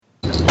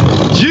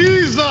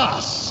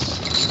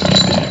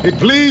It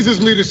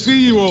pleases me to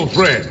see you, old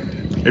friend.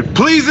 It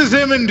pleases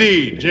him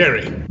indeed,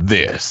 Jerry.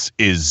 This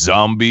is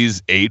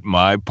Zombies Ate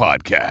My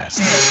Podcast.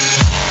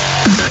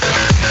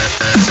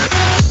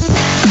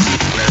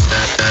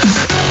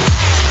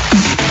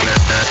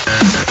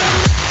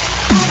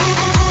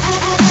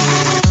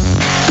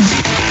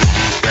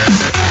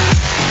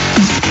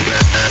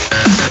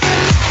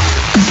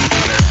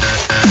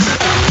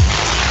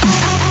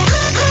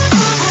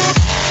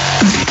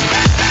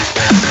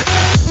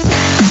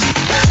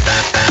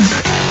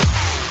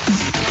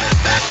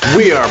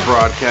 We are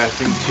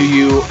broadcasting to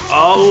you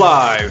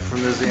alive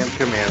from the ZAM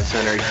Command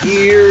Center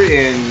here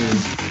in,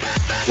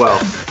 well,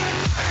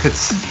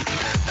 it's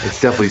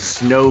definitely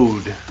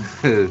snowed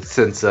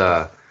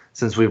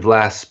since we've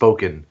last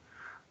spoken.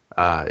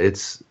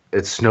 It's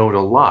snowed a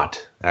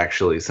lot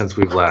actually since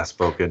we've last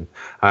spoken.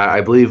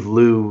 I believe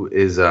Lou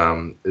is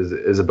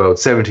about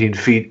 17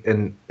 feet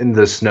in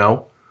the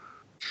snow.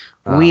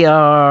 We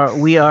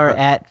are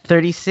at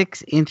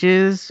 36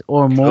 inches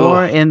or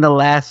more in the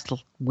last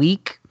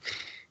week.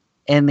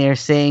 And they're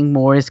saying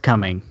more is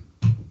coming.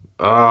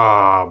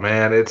 Oh,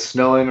 man, it's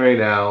snowing right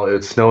now.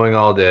 It's snowing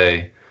all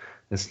day.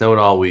 It's snowed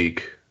all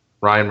week.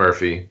 Ryan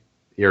Murphy,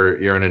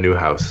 you're in a new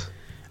house.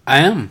 I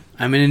am.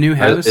 I'm in a new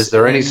house. Is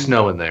there any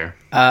snow in there?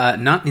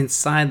 Not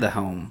inside the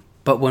home.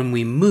 But when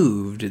we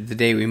moved, the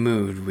day we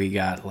moved, we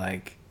got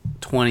like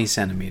 20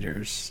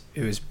 centimeters.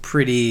 It was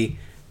pretty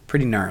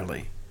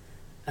gnarly.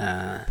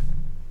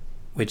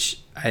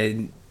 Which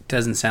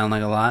doesn't sound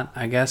like a lot,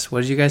 I guess.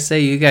 What did you guys say?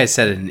 You guys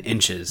said it in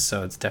inches,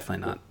 so it's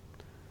definitely not.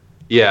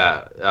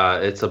 Yeah,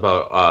 it's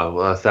about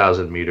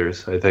 1,000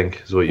 meters, I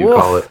think, is what you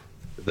call it.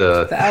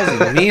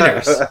 1,000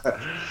 meters. That's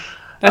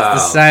the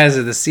size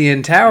of the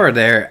CN Tower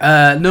there.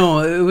 No,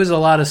 it was a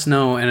lot of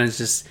snow, and it's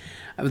just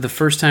the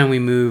first time we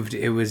moved.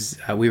 It was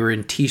we were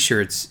in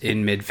t-shirts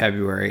in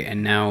mid-February,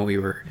 and now we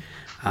were.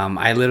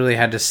 I literally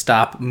had to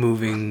stop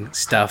moving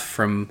stuff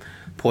from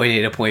point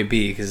A to point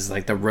B because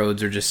like the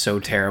roads are just so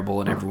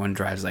terrible and everyone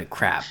drives like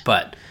crap.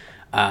 But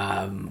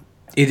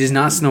it is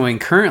not snowing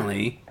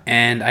currently,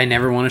 and I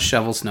never want to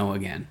shovel snow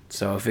again.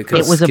 So if it could,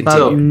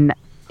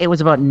 it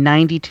was about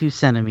 92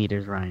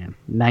 centimeters, Ryan.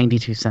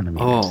 92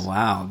 centimeters. Oh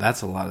wow,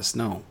 that's a lot of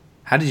snow.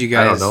 How did you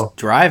guys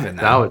drive in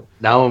that?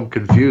 Now I'm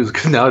confused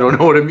because now I don't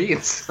know what it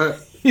means.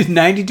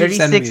 92 36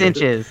 centimeters.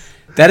 inches.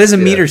 That is a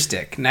meter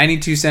stick.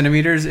 92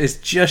 centimeters is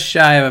just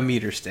shy of a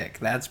meter stick.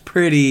 That's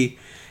pretty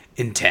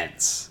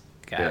intense.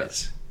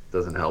 Guys. Yeah,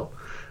 doesn't help.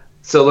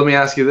 So let me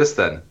ask you this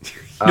then.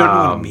 You don't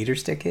know what a meter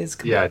stick is?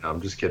 Come on. No, I'm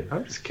just kidding.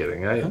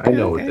 I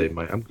know what they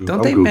might.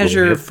 Don't they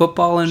measure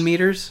football in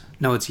meters?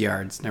 No, it's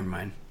yards. Never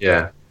mind.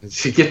 Yeah.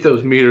 You get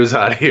those meters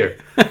out of here.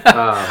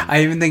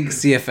 I even think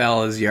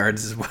CFL is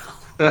yards as well.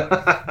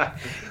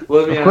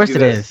 Let me of course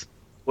it is.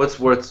 What's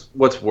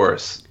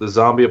worse, the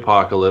zombie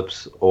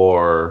apocalypse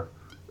or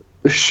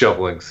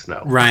shoveling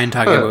snow? Ryan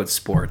talking about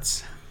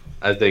sports.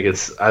 I think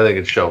it's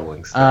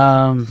shoveling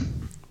snow.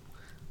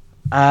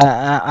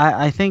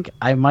 I think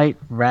I might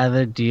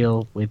rather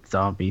deal with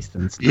zombies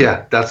than snow.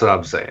 Yeah, that's what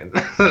I'm saying.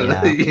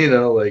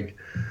 Yeah.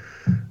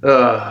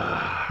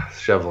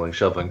 Shoveling.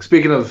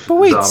 Speaking of but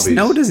wait, zombies,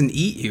 snow doesn't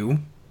eat you.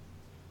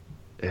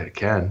 Yeah, it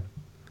can.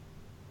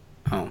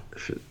 Oh.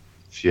 If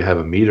you have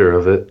a meter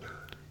of it.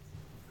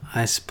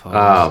 I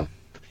suppose.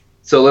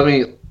 So let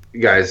me,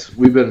 guys,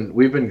 we've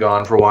been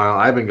gone for a while.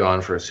 I've been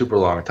gone for a super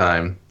long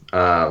time.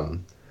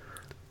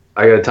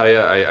 I gotta tell you,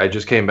 I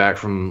just came back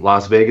from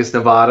Las Vegas,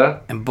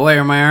 Nevada. And boy,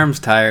 are my arms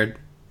tired.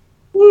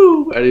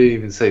 Woo! I didn't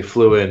even say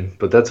flew in,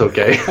 but that's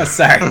okay.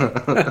 Sorry.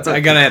 I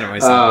got ahead of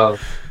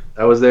myself.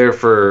 I was there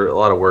for a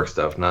lot of work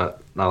stuff,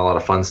 not a lot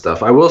of fun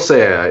stuff. I will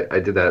say I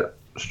did that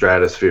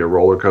Stratosphere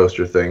roller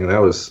coaster thing.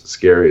 That was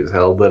scary as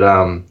hell. But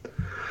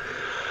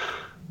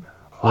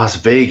Las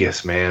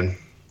Vegas, man.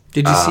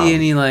 Did you see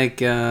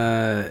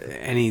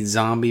any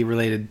zombie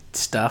related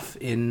stuff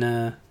in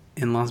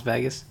Las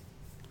Vegas?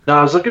 No,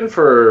 I was looking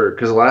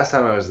because the last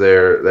time I was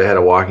there, they had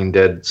a Walking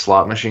Dead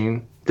slot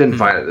machine. Didn't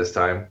find it this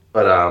time,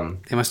 but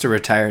they must have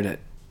retired it.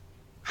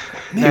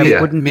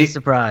 I wouldn't be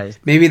surprised.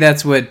 Maybe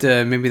that's what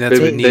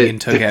Negan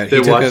took out. He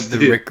took out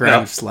the Rick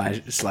Grimes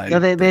slide. No,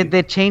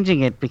 they're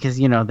changing it because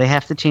they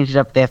have to change it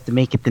up. They have to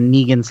make it the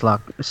Negan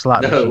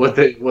slot machine. What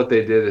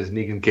they did is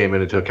Negan came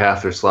in and took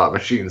half their slot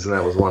machines, and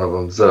that was one of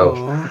them. So,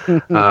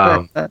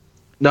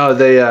 no,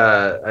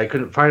 I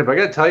couldn't find it. But I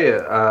got to tell you,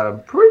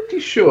 I'm pretty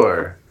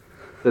sure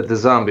that the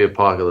zombie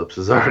apocalypse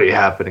is already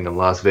happening in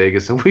Las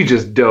Vegas, and we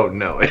just don't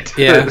know it.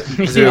 Yeah,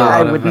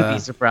 I wouldn't be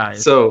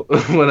surprised. So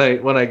when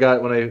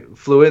I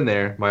flew in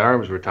there, my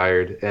arms were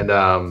tired, and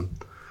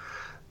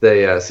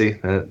they see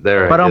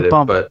there I did it.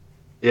 But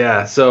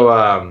yeah,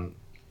 so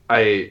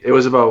it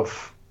was about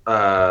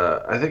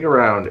I think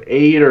around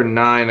 8 or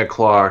 9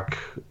 o'clock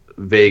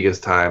Vegas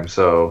time,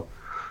 so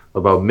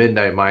about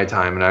midnight my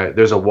time, and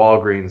there's a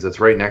Walgreens that's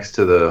right next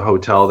to the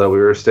hotel that we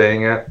were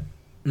staying at,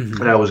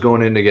 and I was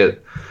going in to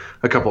get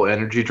a couple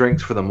energy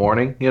drinks for the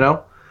morning,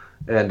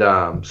 and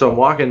so I'm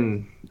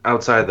walking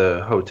outside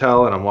the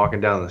hotel and I'm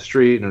walking down the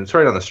street, and it's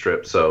right on the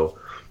strip, so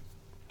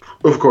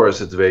of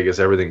course, it's Vegas.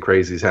 Everything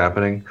crazy is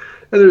happening.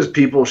 And there's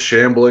people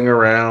shambling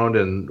around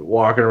and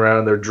walking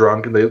around. They're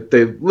drunk, and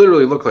they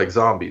literally look like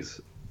zombies.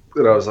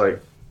 And I was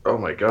like, oh,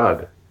 my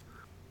God.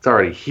 It's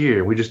already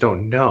here. We just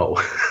don't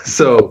know.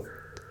 So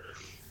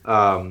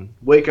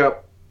wake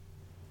up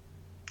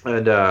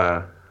and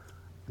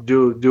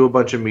do a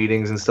bunch of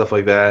meetings and stuff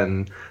like that.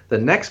 And the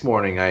next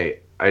morning, I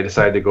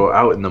decided to go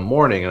out in the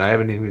morning, and I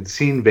haven't even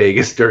seen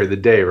Vegas during the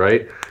day,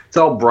 right? It's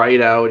all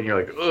bright out, and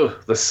you're like,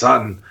 ugh, the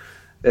sun.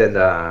 And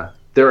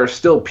there are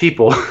still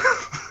people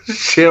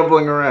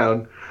shambling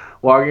around,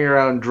 walking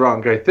around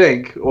drunk, I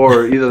think,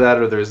 or either that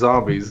or they're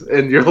zombies.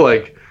 And you're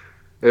like,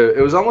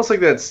 it was almost like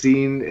that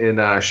scene in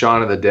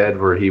Shaun of the Dead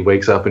where he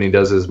wakes up and he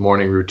does his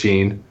morning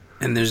routine.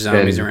 And there's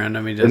zombies around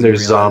him. And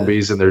there's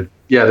zombies, and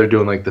they're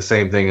doing like the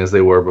same thing as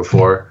they were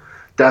before.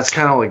 That's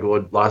kind of like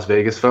what Las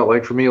Vegas felt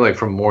like for me. Like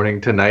from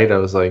morning to night, I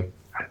was like,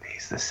 are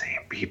these the same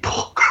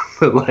people?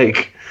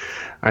 Like,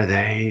 are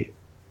they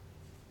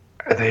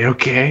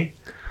okay?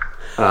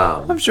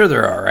 I'm sure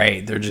they're all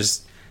right. They're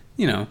just,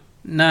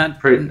 not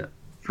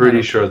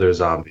pretty sure they're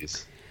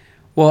zombies.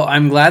 Well,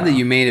 I'm glad that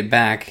you made it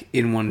back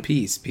in one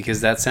piece because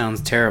that sounds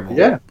terrible.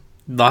 Yeah,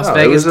 Las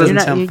Vegas doesn't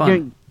sound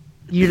fun.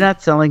 You're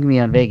not selling me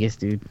on Vegas,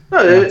 dude.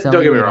 No,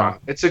 don't get me wrong.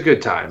 It's a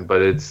good time,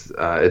 but it's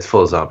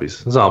full of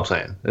zombies. That's all I'm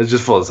saying. It's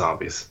just full of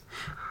zombies.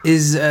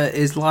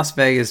 Is Las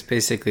Vegas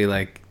basically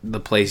like the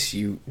place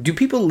do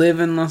people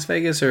live in Las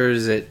Vegas, or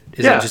is it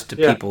just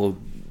people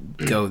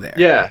go there?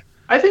 Yeah.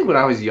 I think when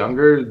I was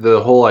younger,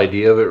 the whole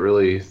idea of it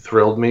really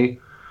thrilled me,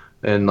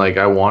 and like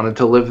I wanted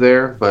to live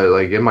there. But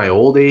like in my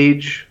old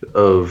age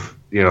of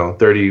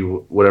 30,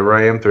 whatever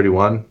I am,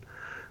 31,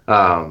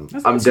 I'm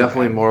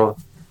definitely more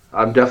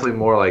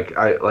like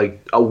I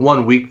like a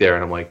 1 week there,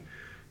 and I'm like,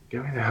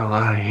 get me the hell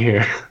out of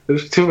here.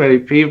 There's too many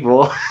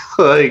people.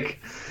 Like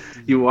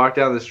you walk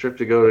down the strip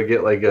to go to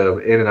get like a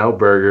In-N-Out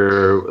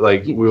burger, or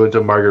like we went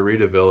to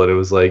Margaritaville, and it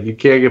was like you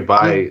can't get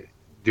by.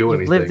 Do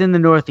anything. Lived in the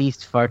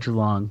Northeast far too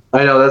long.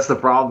 I know, that's the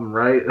problem,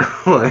 right?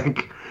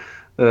 Like,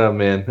 oh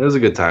man, it was a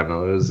good time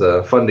though. It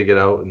was fun to get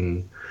out,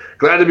 and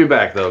glad to be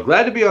back though.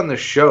 Glad to be on the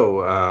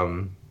show.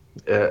 I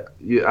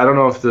don't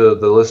know if the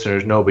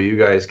listeners know, but you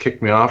guys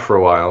kicked me off for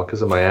a while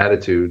because of my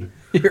attitude.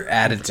 Your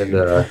attitude.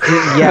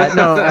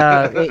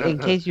 And, in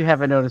case you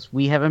haven't noticed,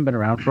 we haven't been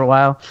around for a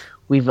while.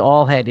 We've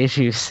all had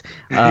issues.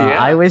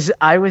 I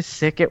was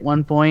sick at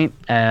one point.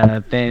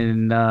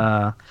 Then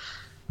I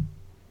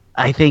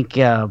think.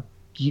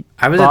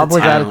 Bob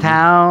was out of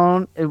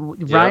town.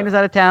 Ryan was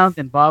out of town.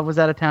 Then Bob was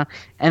out of town.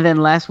 And then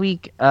last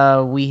week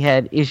we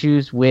had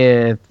issues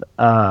with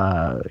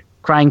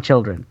crying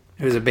children.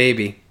 It was a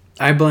baby.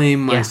 I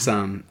blame my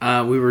son.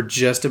 We were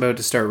just about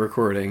to start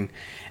recording,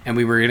 and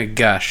we were going to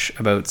gush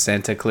about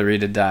Santa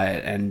Clarita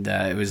Diet. And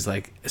it was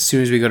like, as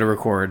soon as we go to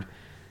record,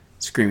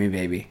 screaming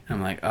baby.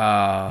 I'm like,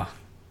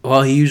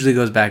 well, he usually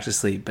goes back to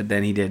sleep, but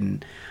then he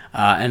didn't.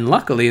 And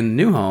luckily in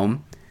the new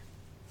home,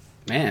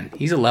 man,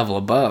 he's a level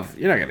above.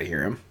 You're not going to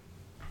hear him.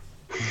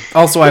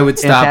 Also, I would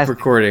stop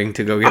recording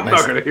to go get my... I'm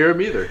not going to hear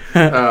him either.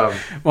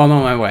 Well,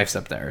 no, my wife's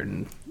up there,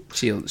 and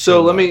she'll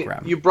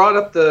you brought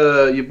up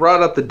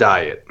the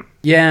diet.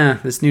 Yeah,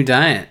 this new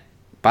diet.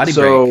 Body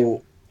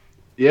break.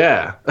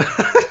 Yeah.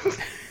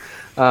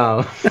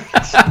 So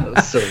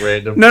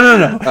random.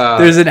 No.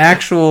 There's an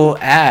actual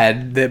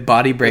ad that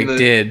Body Break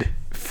did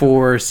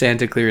for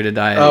Santa Clarita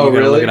Diet. Oh, you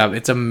gotta really? Look it up.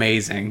 It's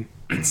amazing.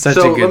 It's such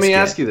a good let me skit.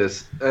 ask you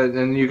this,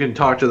 and you can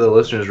talk to the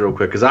listeners real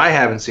quick, because I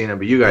haven't seen it,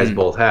 but you guys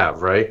both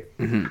have, right?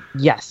 Mm-hmm.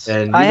 Yes.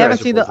 And I haven't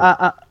seen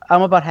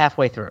I'm about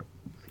halfway through.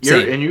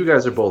 And you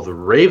guys are both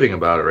raving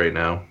about it right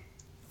now.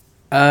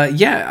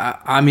 Yeah.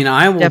 I mean,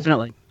 I will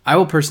definitely. I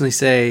will personally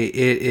say it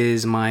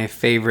is my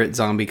favorite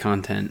zombie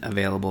content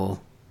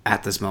available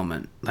at this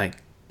moment. Like,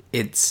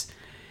 it's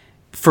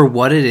for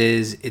what it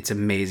is, it's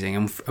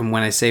amazing. And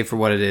when I say for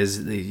what it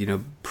is,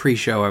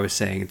 pre-show I was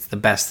saying it's the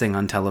best thing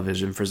on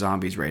television for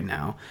zombies right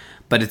now.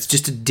 But it's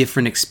just a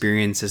different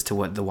experience as to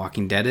what The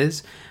Walking Dead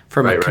is.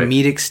 From a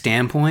comedic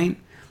standpoint,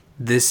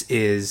 this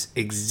is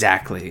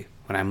exactly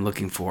what I'm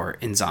looking for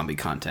in zombie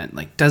content.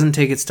 Like, doesn't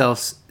take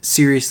itself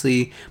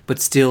seriously, but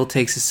still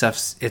takes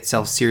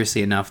itself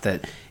seriously enough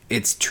that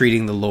it's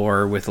treating the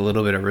lore with a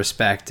little bit of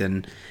respect,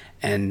 and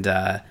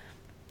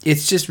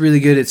it's just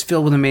really good. It's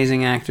filled with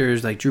amazing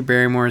actors. Like, Drew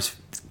Barrymore is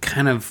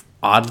kind of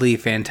oddly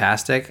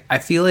fantastic. I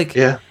feel like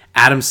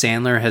Adam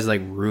Sandler has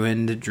like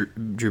ruined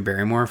Drew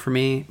Barrymore for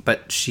me,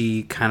 but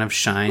she kind of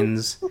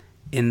shines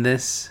in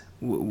this.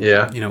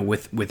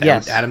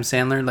 Without Adam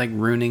Sandler like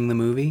ruining the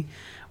movie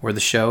or the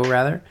show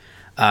rather.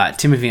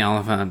 Timothy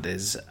Olyphant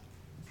is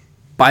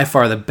by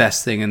far the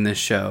best thing in this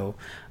show.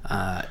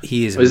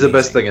 He's the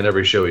best thing in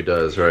every show he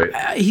does,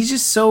 right? He's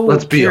just so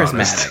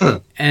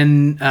charismatic.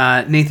 And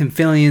Nathan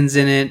Fillion's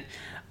in it.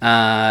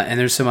 And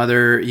there's some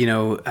other,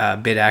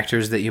 bit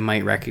actors that you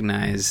might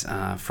recognize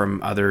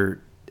from other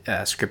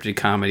scripted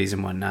comedies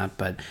and whatnot.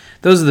 But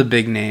those are the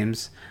big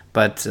names.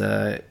 But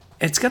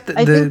it's got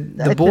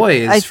the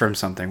boy is from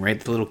something, right?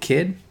 The little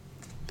kid.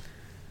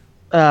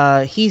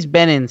 He's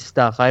been in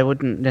stuff. I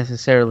wouldn't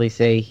necessarily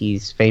say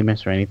he's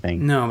famous or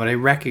anything. No, but I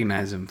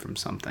recognize him from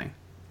something.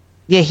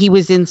 Yeah, he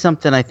was in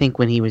something, I think,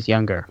 when he was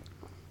younger.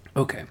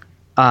 Okay.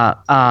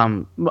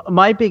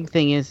 My big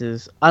thing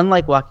is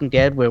unlike Walking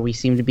Dead, where we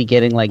seem to be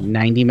getting like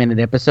 90-minute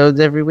episodes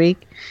every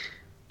week,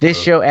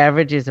 this show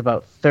averages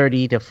about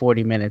 30 to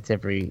 40 minutes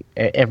every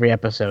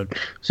episode.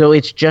 So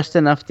it's just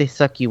enough to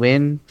suck you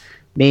in,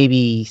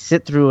 maybe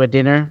sit through a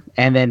dinner,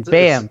 and then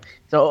bam.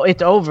 So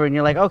it's over, and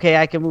you're like, okay,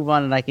 I can move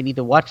on, and I can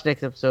either watch the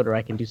next episode or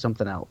I can do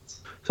something else.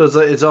 So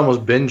it's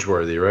almost binge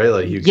worthy, right?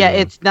 Like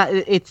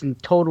it's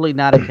totally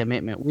not a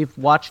commitment. We've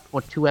watched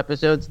 2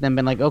 episodes, and then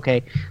been like,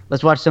 okay,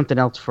 let's watch something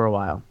else for a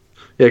while.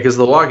 Yeah, because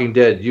The Walking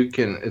Dead,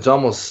 it's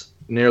almost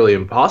nearly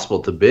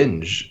impossible to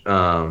binge.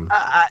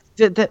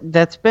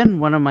 That's been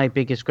one of my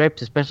biggest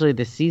gripes, especially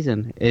this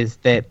season, is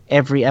that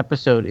every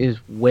episode is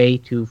way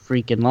too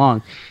freaking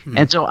long.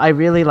 And so I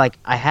really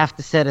I have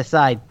to set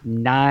aside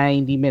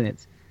 90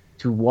 minutes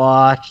to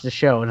watch the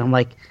show, and I'm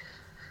like,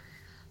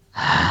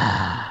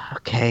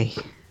 okay.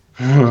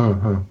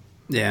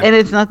 Yeah. And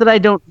it's not that I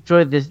don't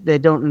enjoy this. They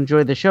don't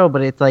enjoy the show,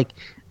 but it's like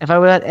if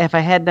I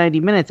had 90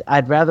 minutes,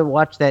 I'd rather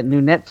watch that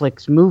new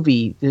Netflix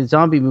movie, the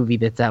zombie movie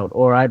that's out,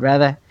 or I'd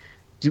rather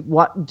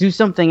do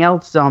something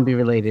else zombie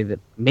related.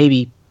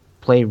 Maybe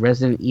play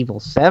Resident Evil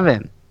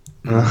 7.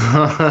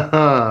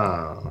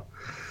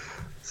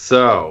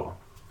 So,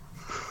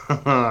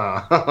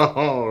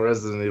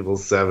 Resident Evil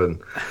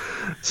 7.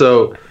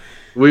 So.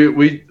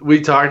 We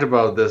talked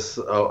about this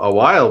a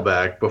while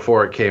back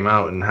before it came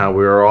out, and how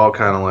we were all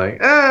kind of like,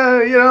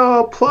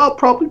 I'll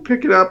probably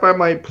pick it up. I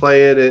might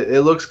play it.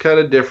 It looks kind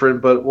of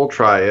different, but we'll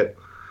try it.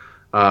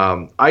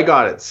 I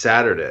got it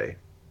Saturday,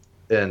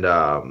 and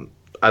I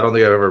don't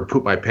think I've ever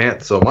pooped my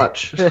pants so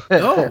much.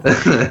 Oh,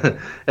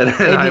 and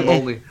I'm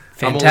only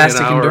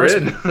fantastic an hour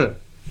endorsement. In.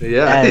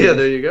 yeah,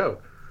 there you go.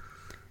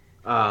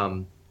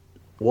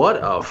 What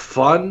a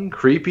fun,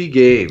 creepy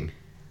game.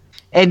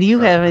 And you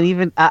haven't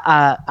even,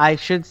 I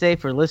should say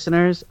for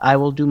listeners, I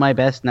will do my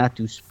best not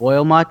to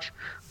spoil much,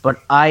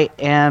 but I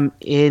am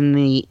in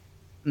the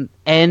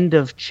end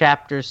of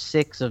chapter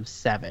 6 of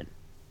 7.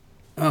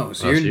 Oh,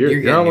 so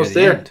you're almost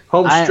there. End.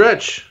 Home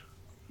stretch.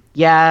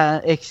 Yeah,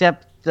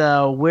 except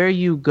where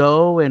you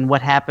go and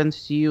what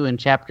happens to you in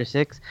chapter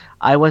 6,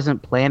 I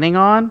wasn't planning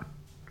on,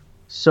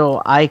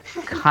 so I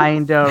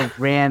kind of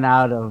ran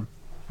out of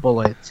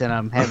bullets, and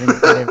I'm having to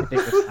get everything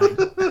aside.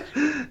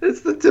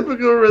 It's the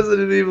typical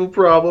Resident Evil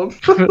problem.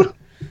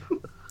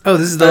 Oh,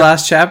 this is the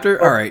last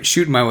chapter? All right,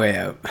 shooting my way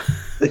out.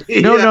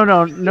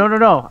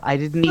 No. I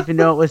didn't even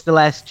know it was the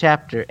last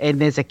chapter, and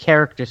there's a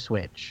character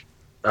switch.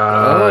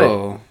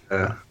 Interesting.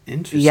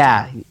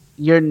 Yeah,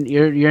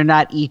 you're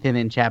not Ethan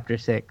in chapter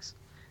 6,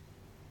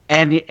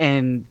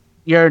 and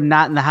you're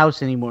not in the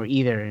house anymore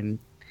either. And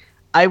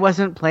I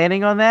wasn't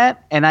planning on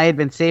that, and I had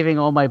been saving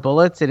all my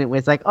bullets, and it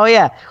was like, oh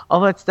yeah,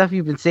 all that stuff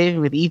you've been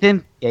saving with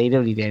Ethan, yeah, you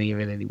don't need any of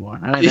it anymore.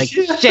 I was like,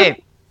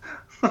 shit.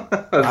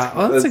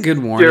 That's a good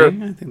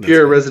warning. I think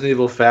pure Resident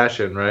Evil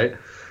fashion, right?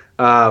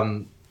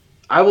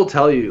 I will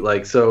tell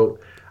you, so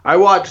I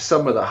watched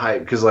some of the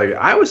hype because,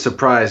 I was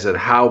surprised at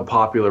how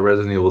popular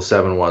Resident Evil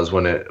 7 was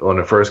when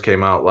it first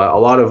came out. A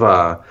lot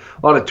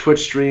of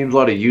Twitch streams, a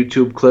lot of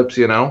YouTube clips,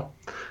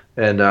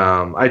 And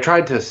I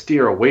tried to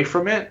steer away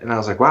from it, and I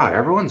was like, wow,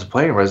 everyone's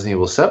playing Resident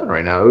Evil 7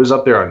 right now. It was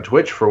up there on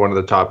Twitch for one of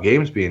the top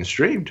games being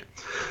streamed.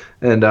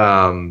 And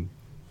I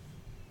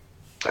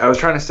was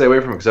trying to stay away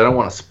from it because I don't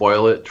want to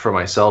spoil it for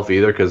myself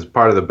either, because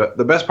part of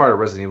the best part of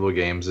Resident Evil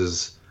games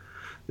is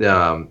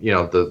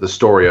the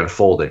story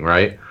unfolding,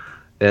 right?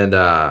 And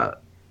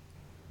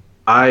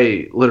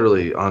I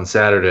literally, on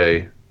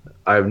Saturday,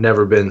 I've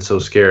never been so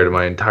scared in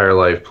my entire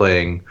life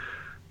playing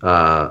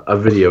a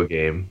video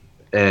game.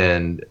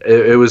 And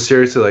it was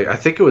seriously I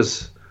think it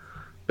was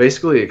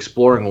basically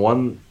exploring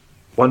one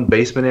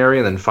basement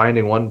area and then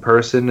finding one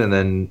person and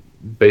then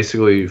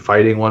basically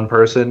fighting one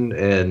person,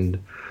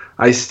 and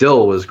I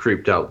still was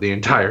creeped out the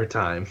entire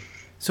time.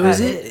 So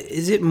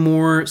is it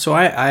more? So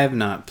I have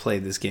not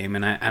played this game,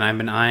 and I've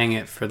been eyeing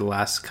it for the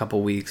last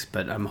couple weeks,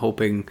 but I'm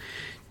hoping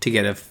to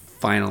get a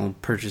final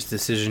purchase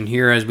decision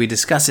here as we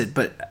discuss it.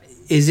 But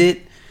is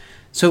it?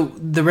 So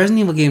the Resident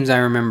Evil games I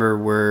remember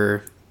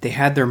were. They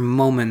had their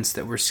moments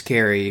that were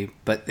scary,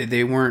 but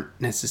they weren't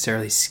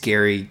necessarily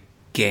scary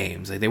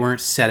games. They weren't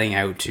setting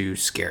out to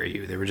scare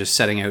you. They were just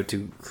setting out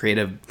to create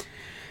a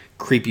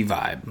creepy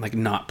vibe,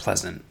 not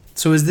pleasant.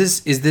 So is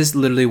this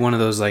literally one of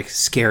those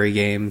scary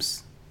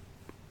games?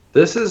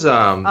 This is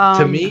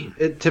to me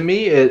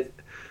it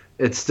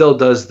still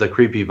does the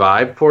creepy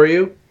vibe for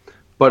you,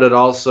 but it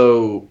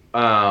also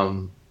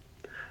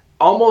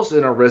almost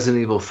in a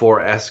Resident Evil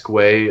 4-esque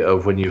way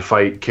of when you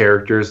fight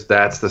characters,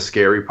 that's the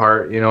scary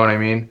part, you know what I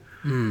mean?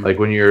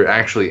 When you're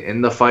actually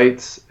in the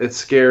fights, it's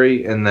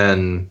scary, and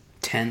then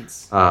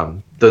tense.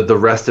 The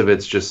rest of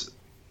it's just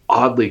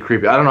oddly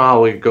creepy. I don't know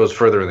how it goes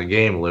further in the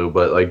game, Lou,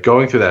 but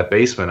going through that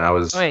basement, I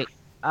was freaked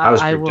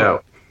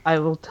out. I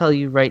will tell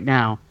you right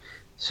now.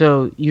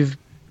 So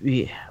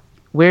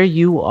where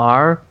you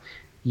are,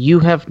 you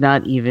have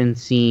not even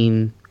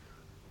seen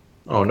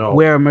Oh no!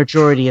 Where a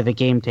majority of the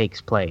game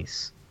takes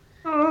place.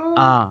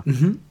 The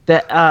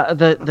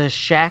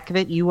shack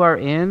that you are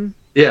in.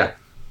 Yeah.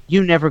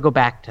 You never go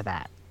back to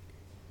that.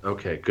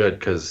 Okay, good,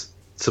 because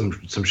some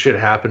shit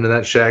happened in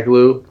that shack,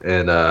 Lou,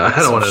 and I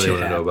don't want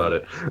anyone to know about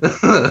it.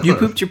 You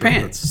pooped your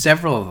pants,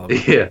 several of them.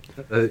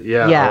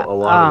 Yeah, a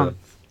lot of them.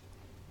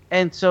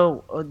 And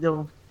so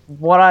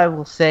what I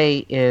will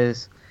say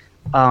is,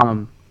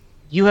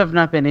 you have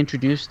not been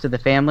introduced to the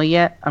family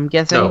yet, I'm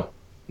guessing? No.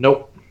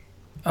 Nope.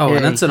 Oh,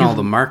 and that's in all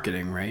the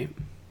marketing, right?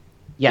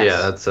 Yes.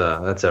 Yeah,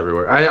 that's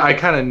everywhere. I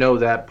kind of know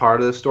that part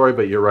of the story,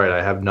 but you're right.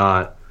 I have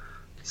not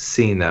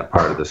seen that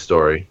part of the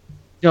story.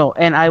 No,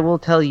 and I will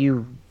tell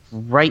you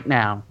right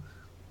now,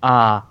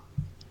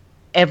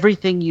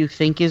 everything you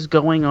think is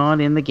going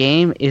on in the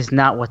game is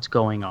not what's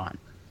going on.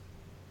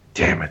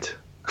 Damn it.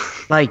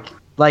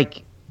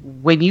 like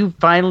when you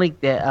finally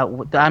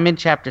I'm in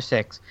chapter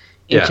 6.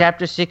 In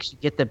chapter 6 you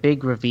get the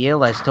big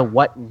reveal as to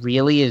what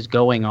really is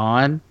going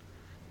on.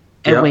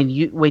 And when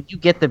you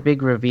get the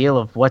big reveal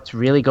of what's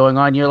really going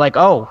on, you're like,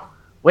 "Oh,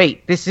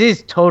 wait, this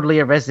is totally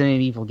a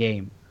Resident Evil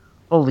game."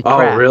 Holy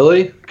crap. Oh,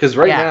 really? Cuz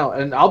now,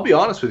 and I'll be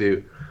honest with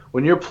you,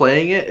 when you're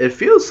playing it, it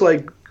feels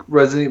like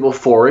Resident Evil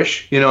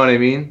 4-ish, you know what I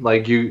mean?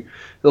 Like a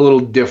little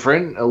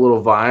different, a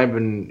little vibe,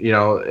 and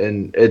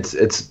and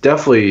it's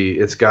definitely,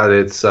 it's got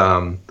its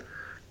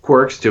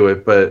quirks to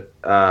it, but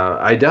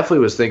I definitely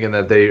was thinking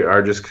that they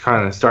are just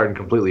kind of starting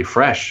completely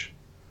fresh.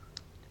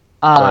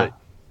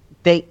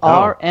 They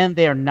are and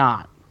they're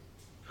not.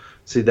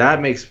 See,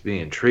 that makes me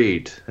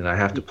intrigued, and I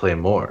have to play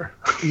more.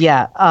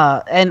 Yeah,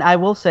 and I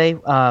will say,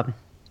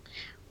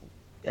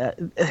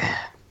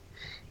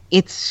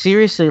 it's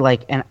seriously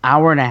like an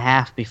hour and a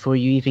half before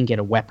you even get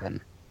a weapon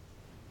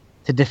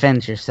to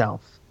defend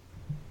yourself.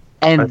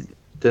 And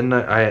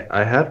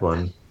I had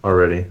one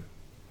already.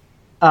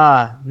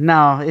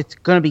 No, it's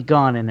gonna be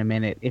gone in a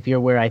minute if you're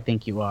where I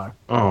think you are.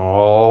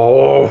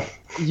 Oh.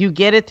 You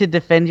get it to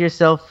defend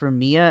yourself from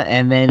Mia,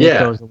 and then it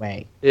goes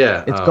away.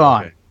 Yeah, it's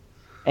gone, okay.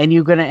 And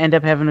you're gonna end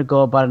up having to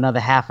go about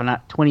another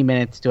 20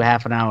 minutes to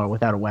half an hour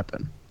without a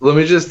weapon. Let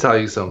me just tell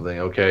you something,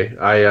 okay?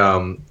 I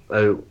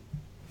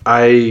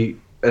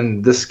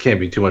and this can't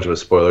be too much of a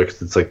spoiler because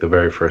it's like the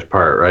very first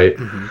part, right?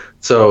 Mm-hmm.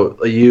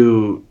 So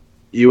you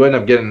end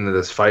up getting into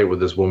this fight with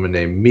this woman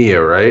named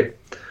Mia, right?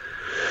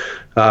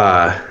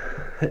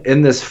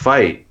 In this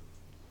fight,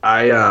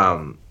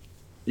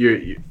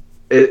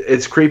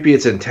 it's creepy,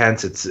 it's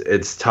intense,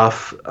 it's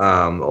tough.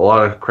 A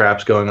lot of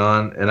crap's going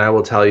on, and I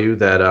will tell you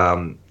that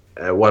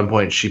at one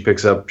point she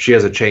has a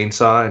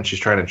chainsaw and she's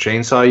trying to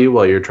chainsaw you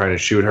while you're trying to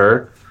shoot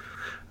her.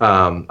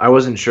 I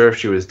wasn't sure if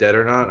she was dead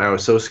or not. And I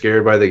was so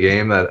scared by the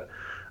game that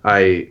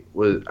I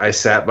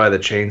sat by the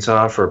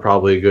chainsaw for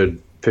probably a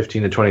good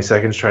 15 to 20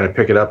 seconds trying to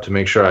pick it up to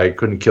make sure I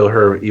couldn't kill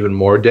her even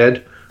more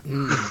dead.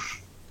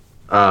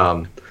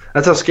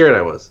 That's how scared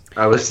I was.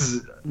 I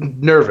was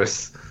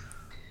nervous.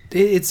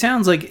 It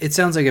sounds like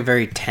a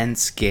very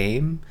tense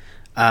game.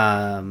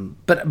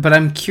 But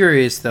I'm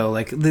curious though,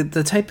 like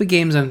the type of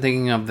games I'm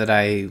thinking of that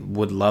I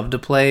would love to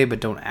play but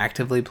don't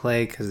actively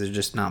play because they're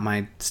just not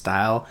my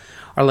style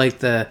are like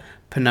the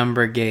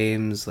Penumbra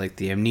games, like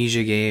the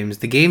Amnesia games,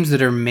 the games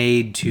that are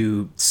made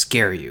to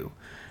scare you.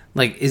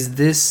 Like, is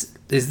this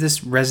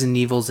Resident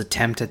Evil's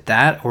attempt at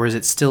that, or is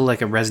it still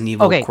like a Resident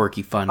Evil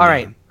quirky fun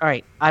game? All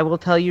right. I will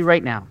tell you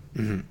right now.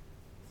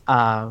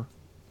 Mm-hmm.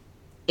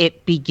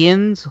 It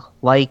begins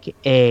like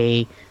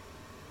a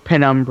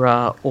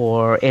Penumbra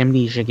or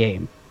Amnesia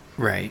game.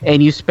 Right.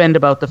 And you spend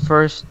about the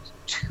first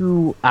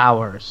 2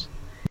 hours,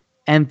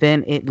 and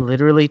then it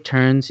literally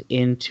turns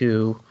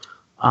into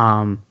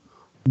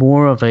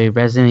more of a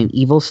Resident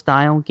Evil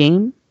style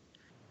game.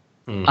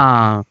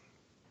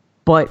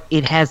 But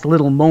it has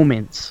little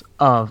moments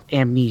of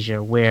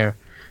Amnesia where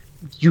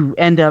you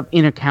end up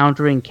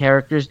encountering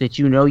characters that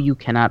you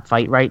cannot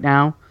fight right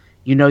now.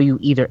 You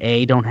either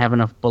A, don't have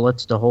enough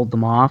bullets to hold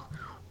them off,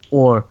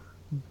 or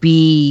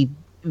B,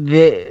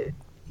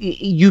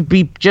 you'd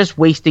be just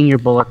wasting your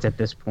bullets at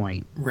this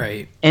point.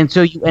 Right. And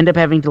so you end up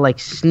having to like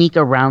sneak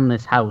around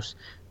this house,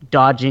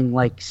 dodging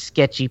like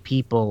sketchy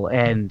people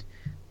and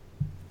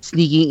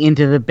sneaking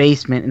into the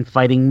basement and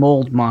fighting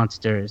mold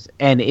monsters.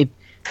 And as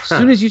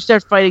soon as you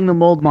start fighting the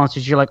mold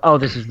monsters, you're like, "Oh,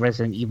 this is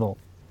Resident Evil."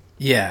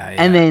 Yeah.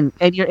 And then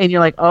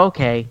you're like, oh,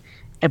 "Okay."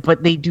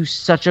 But they do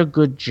such a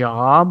good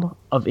job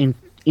of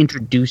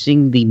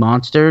introducing the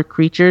monster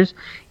creatures.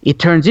 It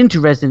turns into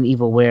Resident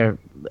Evil where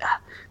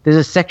there's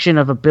a section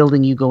of a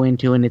building you go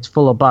into and it's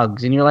full of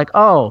bugs, and you're like,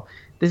 "Oh,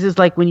 this is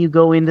like when you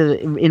go in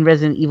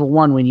Resident Evil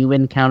 1 when you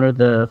encounter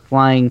the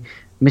flying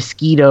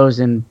mosquitoes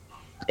and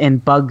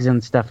bugs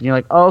and stuff." And you're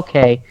like, oh,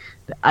 "Okay,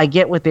 I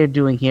get what they're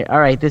doing here. All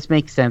right, this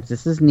makes sense.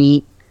 This is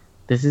neat.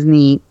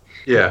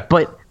 Yeah.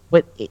 But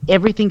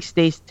everything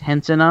stays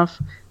tense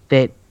enough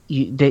that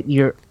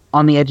you're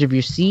on the edge of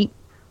your seat,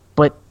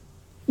 but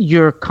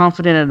you're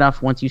confident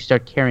enough once you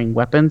start carrying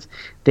weapons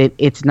that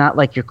it's not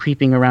like you're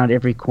creeping around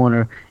every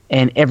corner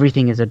and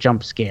everything is a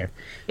jump scare.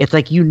 It's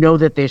like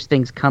that there's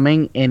things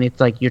coming, and it's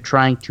like you're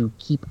trying to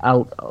keep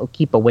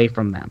away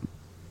from them.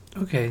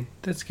 Okay,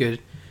 that's good.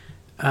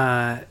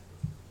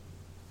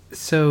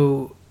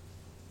 So,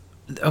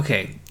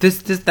 okay, this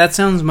that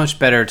sounds much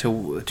better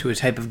to a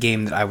type of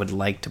game that I would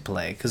like to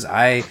play, because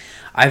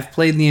I've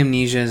played the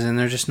Amnesias and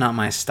they're just not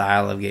my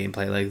style of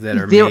gameplay. Like that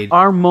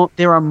are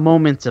there are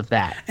moments of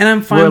that, and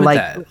I'm fine with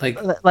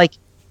that.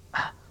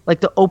 Like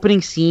the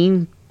opening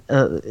scene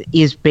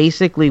is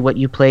basically what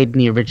you played in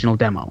the original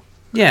demo.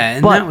 Yeah,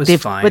 and that was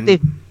fine.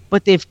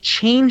 But they've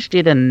changed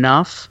it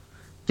enough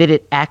that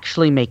it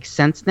actually makes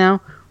sense now.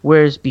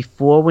 Whereas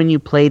before, when you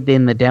played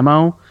in the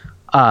demo,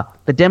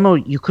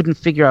 you couldn't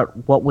figure out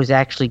what was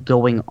actually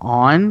going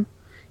on.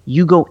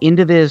 You go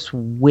into this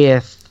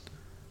with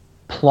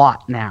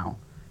plot now.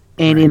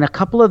 And in a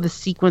couple of the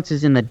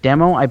sequences in the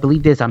demo, I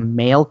believe there's a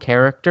male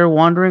character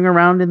wandering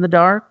around in the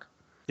dark.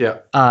 Yeah.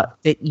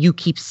 That you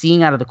keep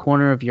seeing out of the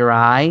corner of your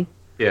eye.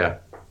 Yeah.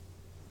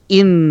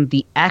 In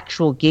the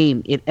actual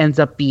game, it ends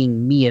up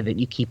being Mia that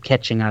you keep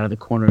catching out of the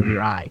corner of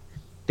your eye.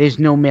 There's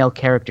no male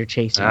character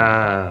chasing you.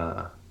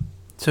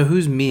 So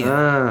who's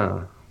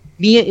Mia?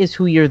 Mia is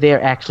who you're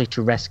there actually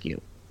to rescue.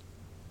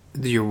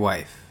 Your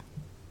wife?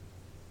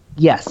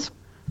 Yes.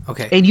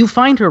 Okay. And you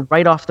find her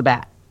right off the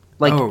bat.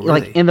 Really?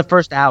 Like in the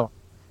first hour.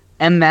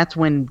 And that's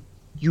when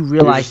you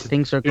realize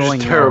things are going wrong.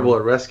 You're terrible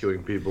at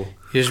rescuing people.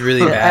 You're just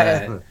really bad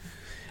at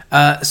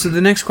it. So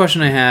the next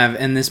question I have,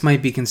 and this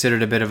might be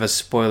considered a bit of a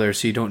spoiler,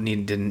 so you don't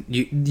need to...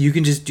 You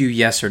can just do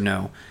yes or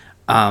no.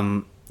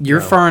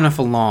 You're far enough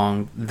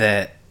along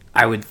that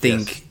I would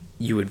think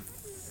you would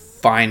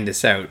find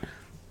this out.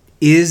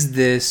 Is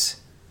this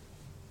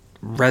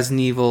Resident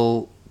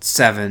Evil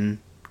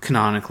 7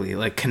 canonically,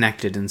 like,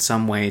 connected in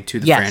some way to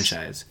the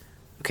franchise?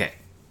 Okay.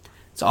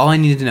 That's all I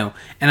needed to know.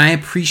 And I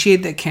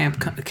appreciate that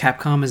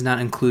Capcom is not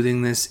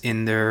including this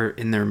in their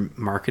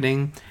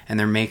marketing, and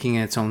they're making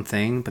it its own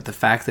thing, but the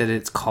fact that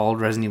it's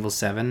called Resident Evil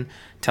 7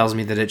 tells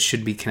me that it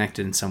should be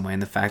connected in some way,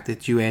 and the fact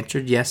that you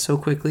answered yes so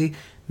quickly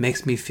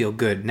makes me feel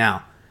good.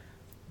 Now,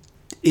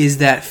 is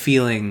that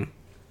feeling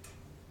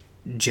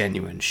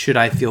genuine? Should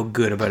I feel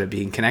good about it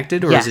being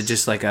connected, or is it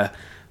just like a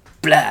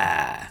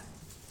blah?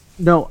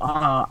 No,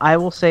 I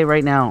will say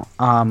right now,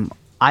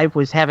 I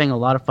was having a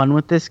lot of fun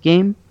with this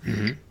game,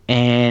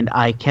 and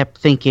I kept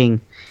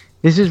thinking,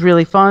 this is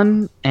really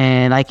fun,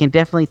 and I can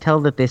definitely tell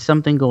that there's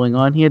something going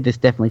on here. This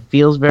definitely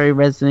feels very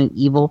Resident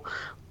Evil,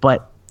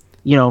 but,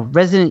 you know,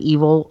 Resident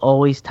Evil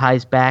always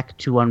ties back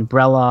to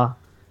Umbrella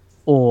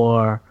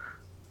or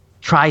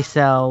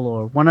Tricell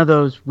or one of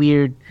those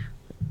weird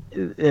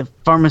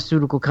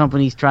pharmaceutical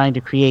companies trying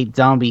to create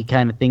zombie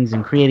kind of things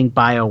and creating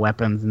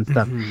bioweapons and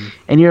stuff.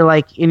 And you're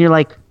like,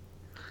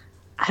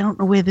 I don't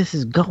know where this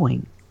is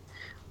going.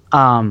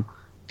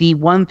 The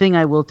one thing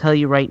I will tell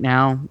you right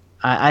now,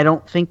 I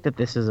don't think that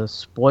this is a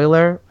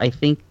spoiler. I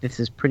think this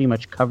is pretty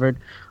much covered.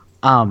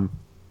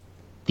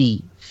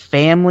 The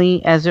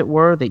family, as it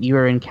were, that you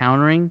are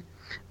encountering,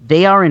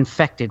 they are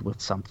infected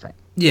with something.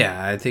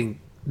 Yeah, I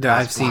think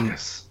I've seen.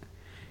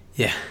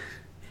 Yeah.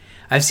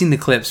 I've seen the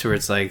clips where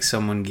it's like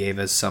someone gave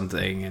us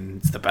something and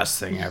it's the best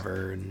thing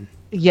ever. And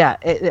yeah,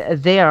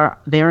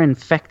 they're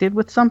infected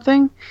with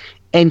something,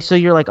 and so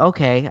you're like,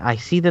 okay, I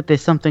see that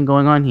there's something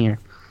going on here.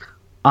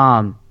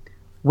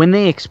 When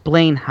they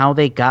explain how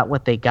they got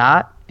what they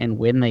got and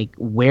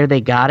where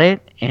they got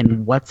it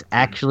and what's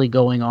actually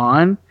going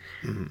on,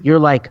 you're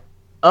like,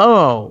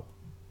 oh,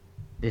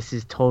 this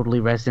is totally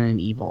Resident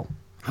Evil.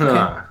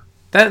 Okay.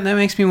 That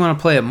makes me want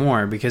to play it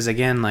more, because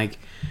again, like,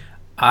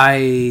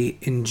 I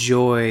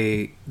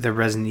enjoy the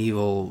Resident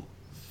Evil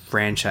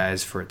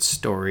franchise for its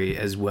story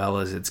as well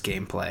as its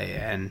gameplay.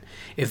 And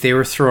if they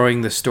were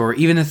throwing the story,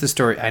 even if the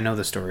story, I know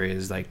the story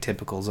is like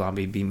typical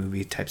zombie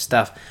B-movie type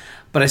stuff,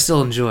 but I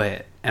still enjoy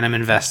it and I'm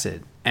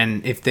invested.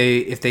 And if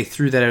they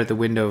threw that out the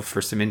window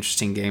for some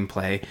interesting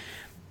gameplay,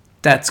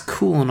 that's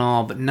cool and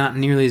all, but not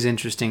nearly as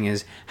interesting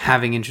as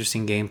having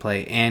interesting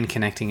gameplay and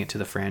connecting it to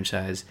the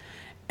franchise.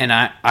 And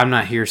I'm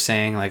not here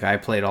saying, like, I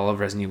played all of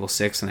Resident Evil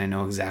 6 and I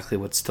know exactly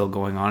what's still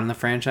going on in the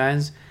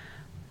franchise.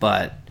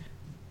 But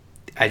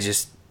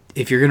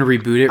if you're going to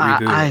reboot it,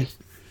 reboot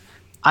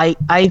it.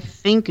 I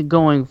think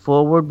going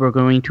forward, we're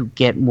going to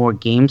get more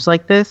games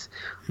like this.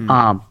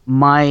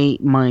 My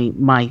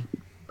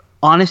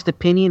honest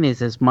opinion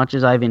is, as much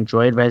as I've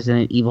enjoyed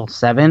Resident Evil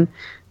 7,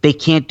 they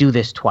can't do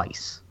this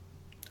twice.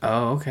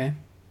 Oh, okay.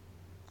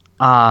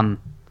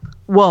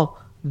 Well,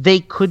 they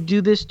could do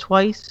this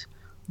twice,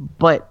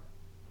 but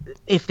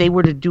if they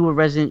were to do a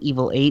Resident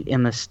Evil 8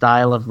 in the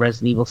style of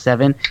Resident Evil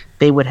 7,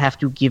 they would have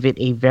to give it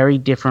a very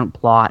different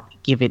plot,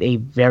 give it a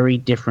very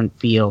different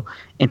feel,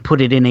 and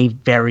put it in a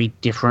very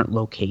different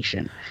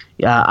location.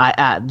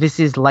 This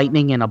is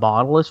lightning in a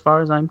bottle as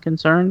far as I'm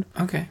concerned.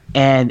 Okay.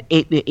 And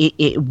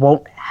it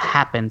won't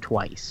happen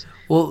twice.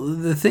 Well,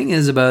 the thing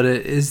is about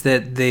it is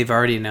that they've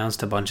already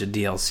announced a bunch of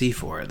DLC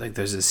for it. Like,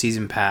 there's a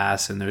season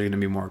pass and there's going to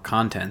be more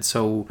content.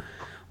 So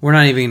we're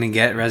not even going to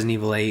get Resident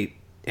Evil 8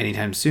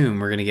 anytime soon.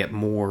 We're going to get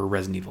more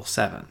Resident Evil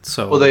 7.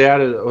 So they have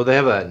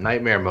that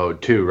nightmare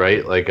mode too,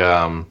 right? Like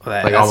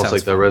almost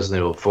like the Resident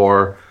Evil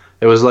 4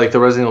 It was like the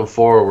Resident Evil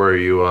 4 where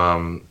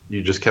you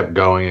just kept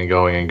going and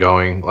going and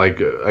going, like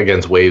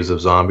against waves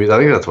of zombies. I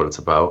think that's what it's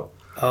about.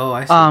 Oh,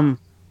 I see.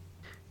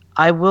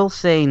 I will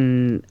say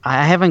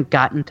I haven't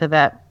gotten to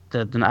that.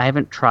 I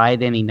haven't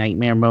tried any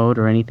nightmare mode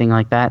or anything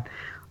like that.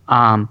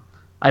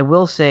 I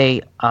will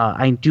say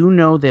I do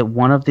know that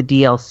one of the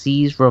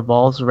DLCs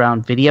revolves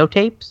around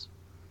videotapes.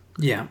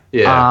 Yeah.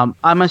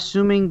 I'm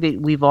assuming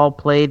that we've all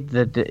played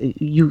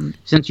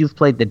since you've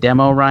played the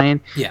demo,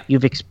 Ryan. Yeah.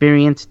 You've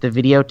experienced the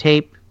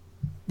videotape.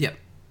 Yep.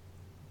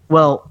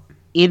 Well,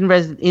 in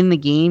the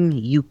game,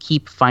 you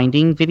keep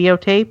finding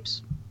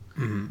videotapes,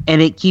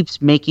 and it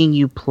keeps making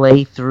you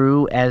play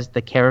through as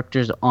the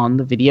characters on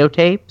the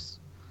videotapes.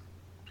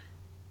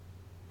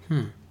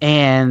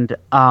 And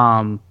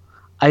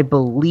I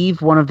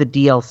believe one of the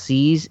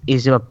DLCs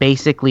is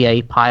basically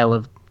a pile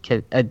of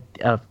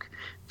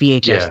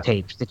VHS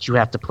tapes that you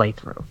have to play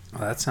through. Oh,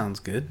 that sounds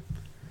good.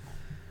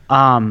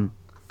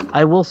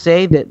 I will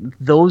say that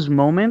those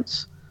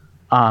moments,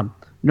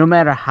 no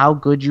matter how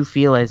good you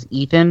feel as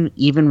Ethan,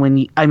 even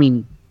when I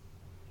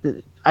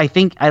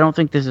don't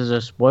think this is a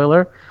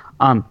spoiler.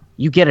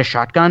 You get a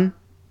shotgun,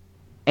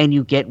 and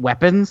you get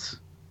weapons,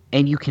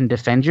 and you can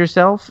defend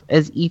yourself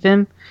as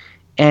Ethan,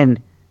 and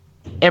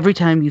every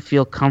time you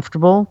feel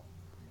comfortable,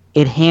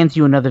 it hands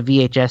you another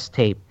VHS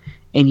tape,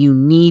 and you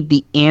need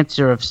the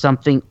answer of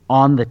something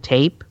on the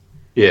tape.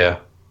 Yeah.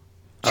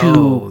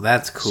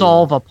 That's cool.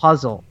 Solve a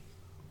puzzle,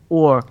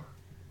 or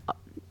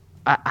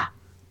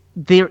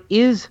there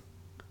is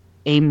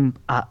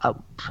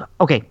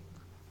okay.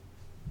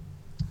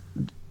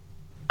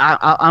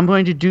 I'm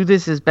going to do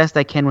this as best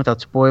I can without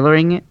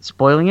spoiling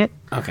it.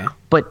 Okay.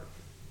 But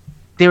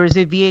there is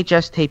a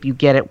VHS tape you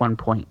get at one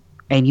point,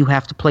 and you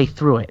have to play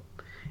through it.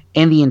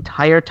 And the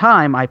entire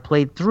time I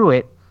played through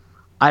it,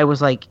 I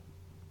was like,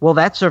 well,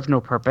 that served no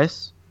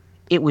purpose.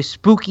 It was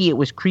spooky, it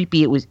was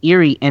creepy, it was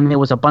eerie, and there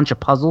was a bunch of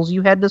puzzles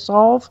you had to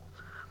solve.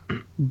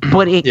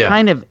 But it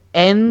kind of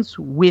ends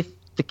with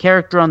the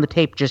character on the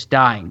tape just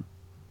dying.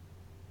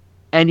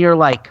 And you're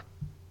like,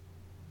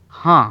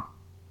 huh.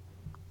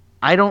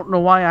 I don't know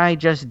why I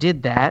just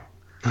did that.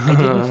 I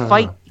didn't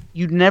fight.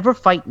 You never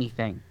fight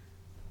anything.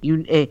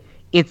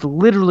 It's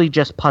literally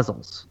just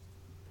puzzles.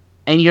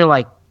 And you're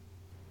like,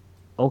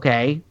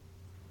 okay.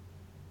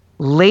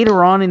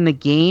 Later on in the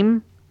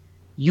game,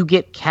 you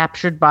get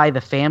captured by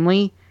the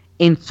family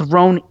and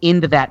thrown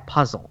into that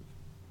puzzle.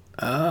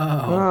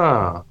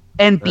 Oh.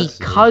 And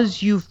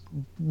because you've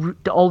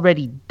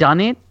already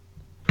done it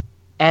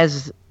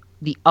as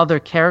the other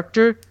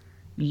character,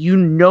 you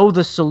know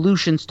the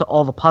solutions to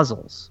all the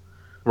puzzles.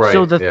 Right.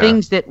 So the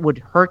things that would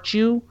hurt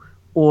you,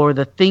 or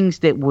the things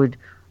that would...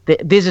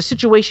 there's a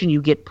situation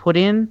you get put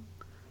in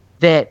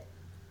that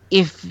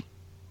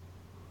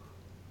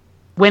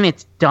when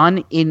it's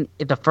done in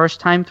the first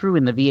time through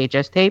in the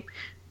VHS tape,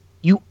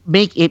 you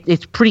make it...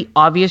 It's pretty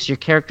obvious your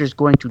character is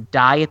going to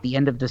die at the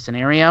end of the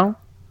scenario.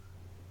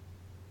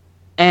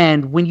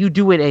 And when you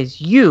do it as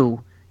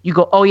you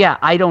go, oh yeah,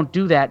 I don't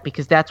do that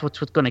because that's what's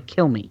going to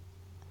kill me.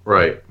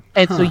 Right.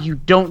 And so you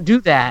don't do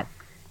that,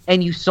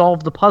 and you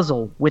solve the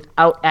puzzle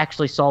without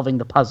actually solving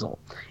the puzzle.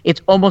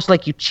 It's almost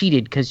like you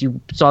cheated because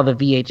you saw the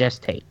VHS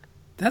tape.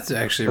 That's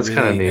actually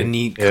really a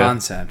neat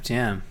concept,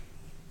 yeah.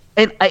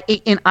 And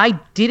I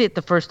did it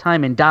the first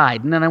time and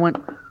died, and then I went,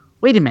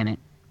 wait a minute.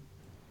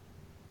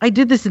 I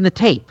did this in the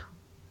tape.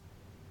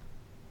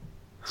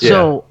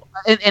 So,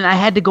 and I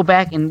had to go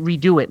back and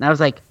redo it, and I was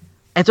like,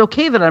 it's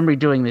okay that I'm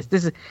redoing this.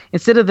 This is,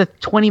 instead of the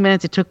 20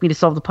 minutes it took me to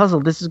solve the puzzle,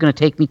 this is going to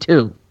take me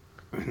 2.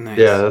 Nice.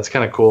 Yeah, that's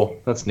kind of cool.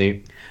 That's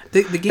neat.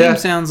 The game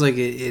sounds like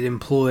it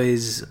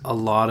employs a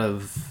lot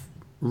of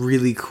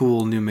really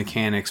cool new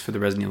mechanics for the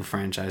Resident Evil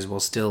franchise, while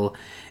still,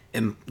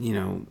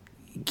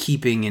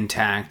 keeping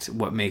intact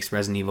what makes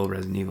Resident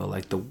Evil,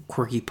 like the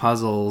quirky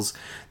puzzles,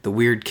 the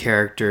weird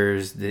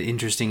characters, the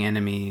interesting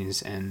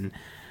enemies, and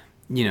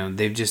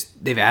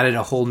they've added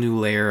a whole new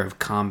layer of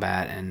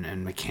combat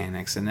and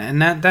mechanics,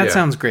 and that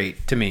sounds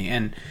great to me,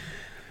 and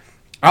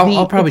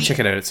I'll probably check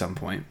it out at some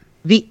point.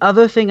 The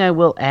other thing I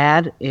will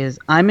add is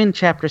I'm in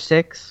Chapter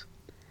 6,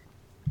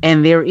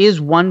 and there is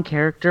one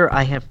character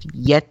I have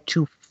yet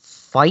to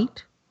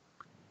fight,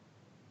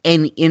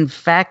 and in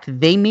fact,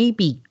 they may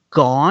be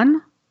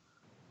gone,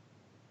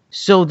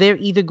 so they're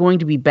either going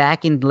to be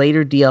back in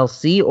later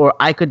DLC, or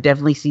I could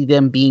definitely see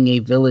them being a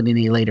villain in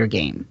a later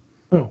game.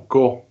 Oh,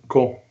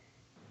 cool.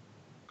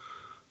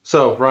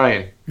 So,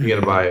 Ryan, you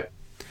gotta buy it.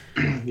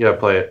 You gotta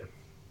play it.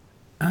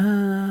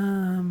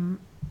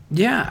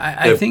 Yeah,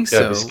 I think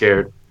so. Be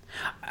scared.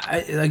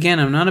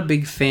 I'm not a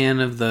big fan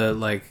of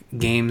the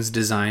games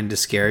designed to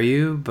scare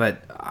you,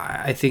 but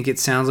I think it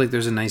sounds like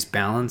there's a nice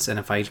balance, and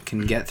if I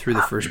can get through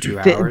the first 2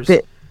 hours...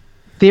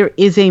 There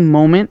is a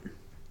moment,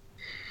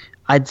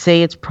 I'd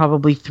say it's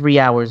probably 3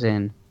 hours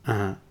in,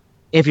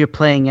 if you're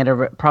playing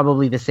at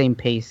probably the same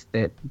pace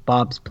that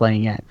Bob's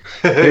playing at.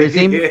 There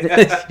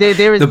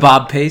is the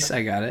Bob pace,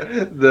 I got it.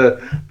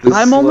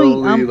 I'm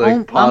only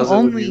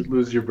when you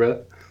lose your breath.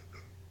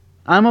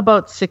 I'm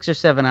about 6 or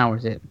 7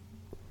 hours in.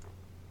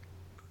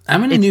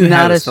 I'm in a new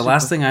house. The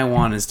last thing I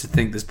want is to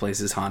think this place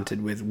is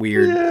haunted with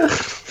weird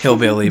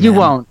hillbilly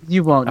men.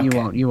 You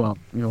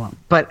won't.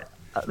 But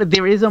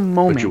there is a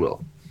moment. But you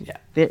will. Yeah.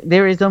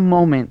 There is a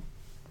moment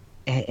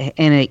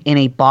in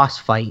a boss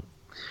fight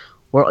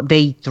where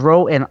they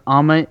throw an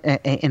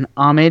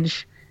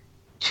homage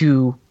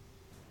to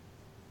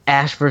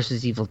Ash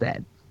versus Evil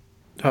Dead.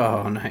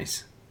 Oh,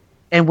 nice.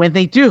 And when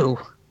they do,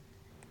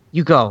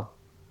 you go,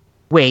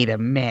 wait a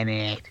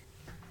minute.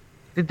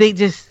 They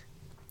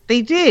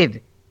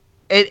did.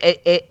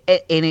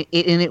 And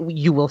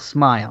you will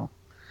smile.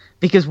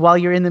 Because while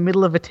you're in the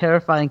middle of a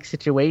terrifying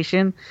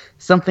situation,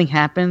 something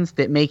happens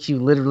that makes you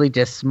literally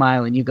just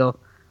smile and you go,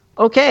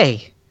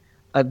 okay,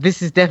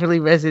 this is definitely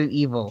Resident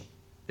Evil.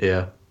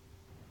 Yeah.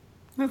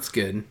 That's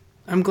good.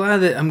 I'm glad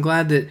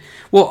that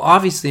well,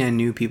 obviously I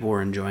knew people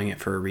were enjoying it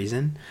for a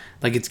reason.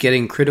 Like, it's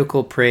getting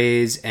critical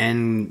praise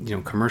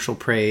and, commercial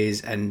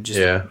praise and just,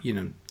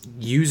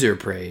 user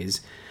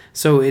praise.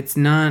 So it's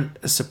not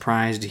a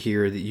surprise to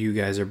hear that you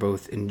guys are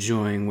both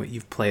enjoying what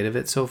you've played of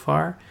it so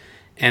far.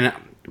 And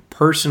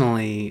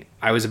personally,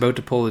 I was about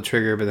to pull the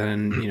trigger, but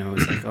then,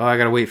 it's like, I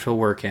got to wait till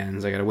work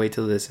ends. I got to wait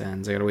till this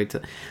ends. I got to wait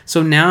till...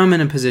 So now I'm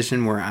in a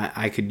position where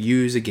I could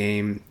use a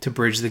game to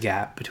bridge the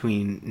gap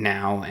between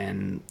now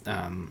and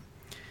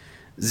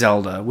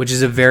Zelda, which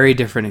is a very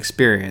different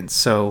experience.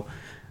 So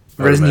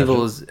Resident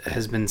Evil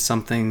has been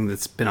something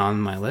that's been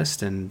on my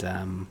list, and...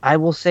 I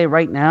will say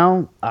right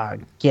now,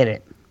 get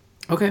it.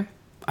 Okay.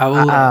 I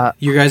will.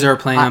 You guys are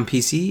playing on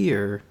PC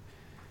or...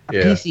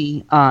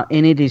 PC,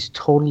 and it is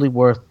totally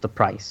worth the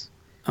price.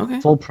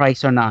 Okay. Full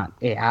price or not.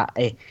 It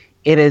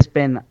has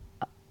been...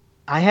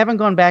 I haven't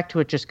gone back to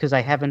it just because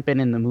I haven't been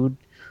in the mood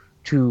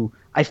to...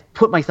 I've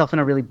put myself in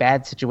a really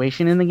bad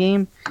situation in the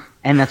game,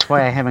 and that's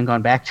why I haven't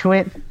gone back to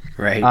it.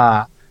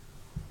 Right.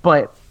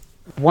 But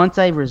once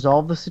I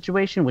resolve the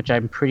situation, which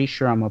I'm pretty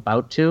sure I'm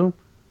about to,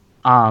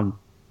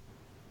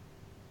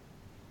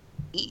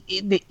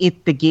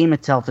 the game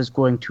itself is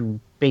going to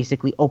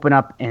basically open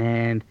up,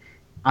 and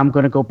I'm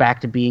going to go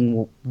back to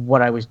being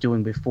what I was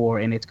doing before,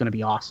 and it's going to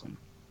be awesome.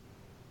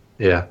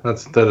 Yeah,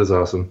 that is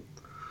awesome.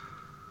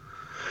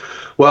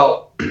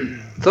 Well,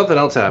 something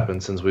else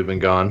happened since we've been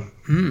gone.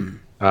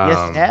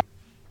 Yes, it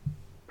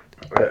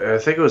I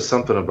think it was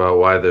something about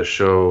why this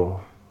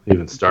show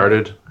even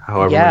started,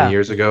 however many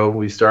years ago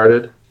we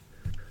started.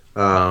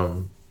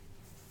 The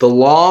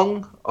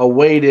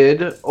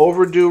long-awaited,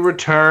 overdue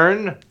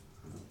return.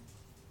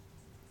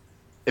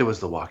 It was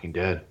The Walking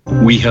Dead.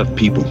 We have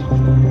people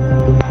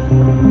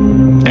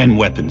and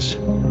weapons.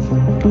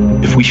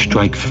 If we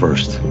strike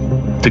first,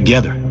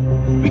 together,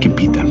 we can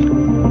beat them.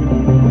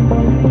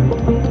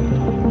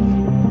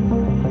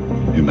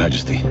 Your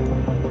Majesty,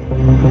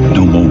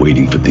 no more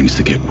waiting for things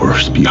to get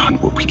worse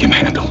beyond what we can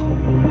handle.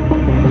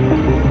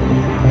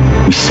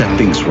 We set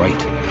things right.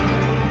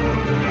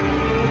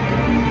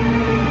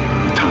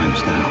 The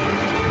time's now.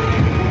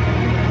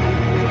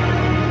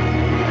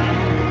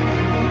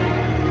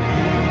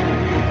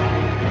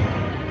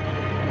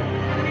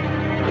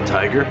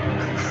 Tiger.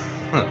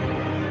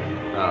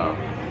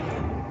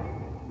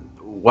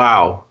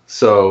 Wow.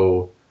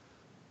 So,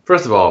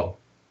 first of all,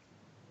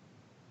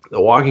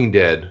 The Walking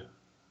Dead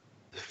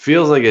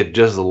feels like it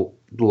just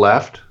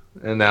left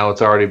and now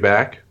it's already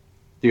back.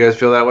 Do you guys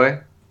feel that way?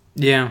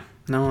 Yeah.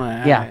 No,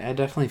 I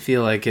definitely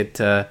feel like it.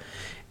 And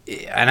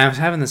I was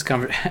having this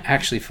conversation.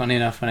 Actually, funny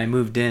enough, when I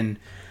moved in,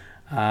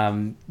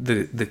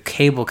 the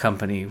cable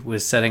company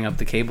was setting up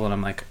the cable, and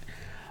I'm like,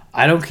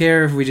 I don't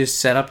care if we just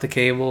set up the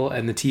cable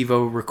and the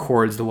TiVo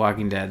records The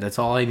Walking Dead. That's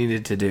all I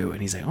needed to do.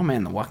 And he's like, oh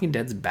man, The Walking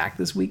Dead's back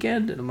this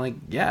weekend? And I'm like,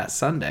 yeah,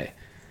 Sunday.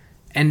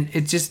 And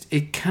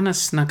it kind of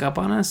snuck up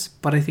on us,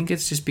 but I think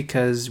it's just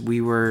because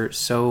we were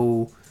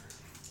so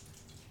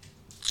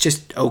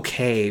just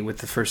okay with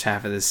the first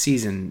half of the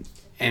season,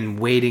 and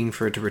waiting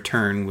for it to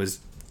return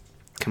was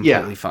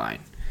completely fine.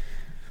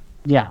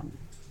 Yeah.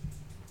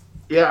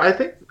 Yeah,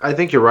 I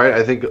think you're right.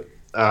 I think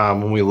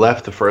when we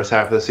left the first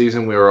half of the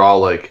season, we were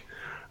all like,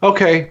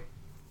 okay,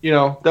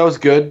 that was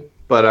good,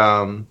 but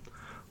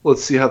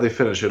let's see how they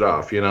finish it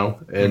off,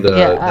 And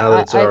now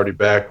that it's already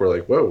back, we're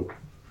like, whoa.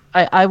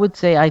 I would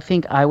say I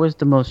think I was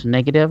the most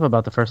negative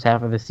about the first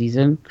half of the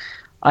season.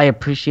 I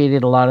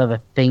appreciated a lot of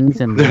the things,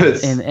 and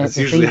that's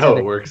usually how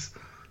it works.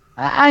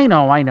 I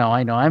know.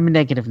 I'm a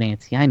negative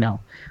Nancy, I know.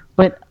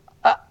 But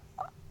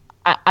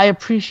I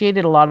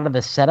appreciated a lot of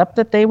the setup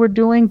that they were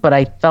doing, but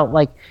I felt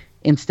like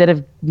instead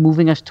of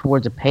moving us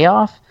towards a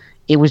payoff,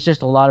 it was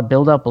just a lot of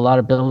build-up,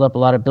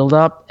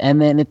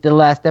 and then at the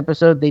last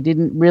episode, they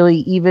didn't really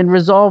even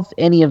resolve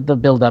any of the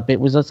build-up. It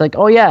was just like,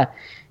 oh yeah,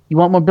 you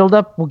want more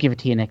build-up? We'll give it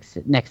to you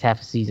next half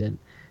of season.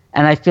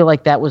 And I feel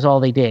like that was all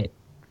they did.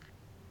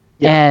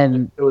 Yeah,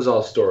 and it was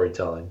all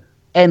storytelling.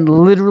 And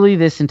literally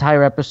this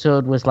entire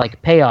episode was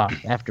like payoff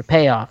after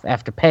payoff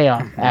after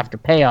payoff after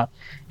payoff.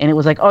 And it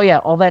was like, oh yeah,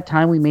 all that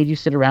time we made you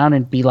sit around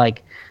and be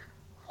like,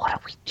 what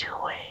are we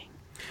doing?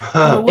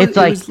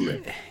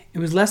 It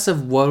was less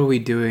of what are we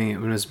doing. It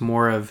was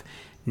more of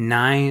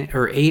 9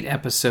 or 8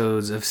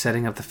 episodes of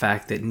setting up the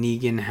fact that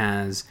Negan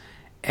has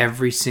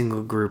every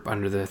single group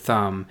under their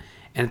thumb.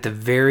 And at the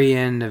very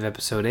end of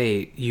episode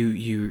 8,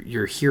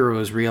 your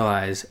heroes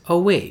realize, oh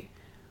wait,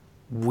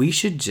 we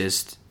should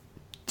just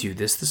do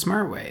this the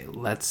smart way.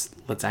 Let's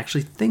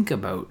actually think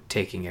about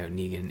taking out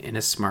Negan in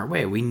a smart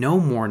way. We know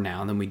more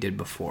now than we did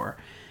before.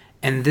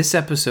 And this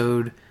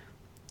episode,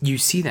 you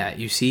see that.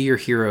 You see your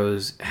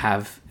heroes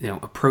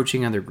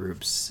approaching other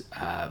groups,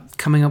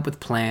 coming up with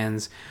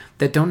plans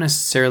that don't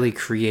necessarily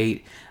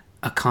create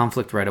a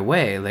conflict right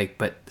away,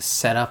 but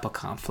set up a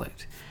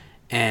conflict.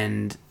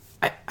 And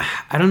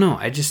I don't know.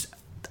 I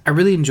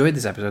really enjoyed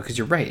this episode because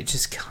you're right. It's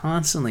just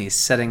constantly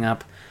setting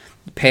up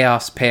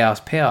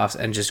payoffs,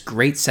 and just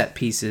great set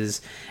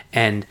pieces,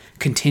 and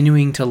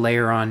continuing to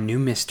layer on new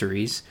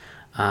mysteries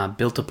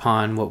built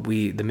upon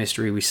the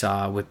mystery we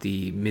saw with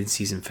the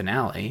mid-season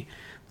finale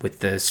with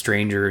the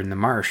stranger in the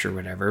marsh or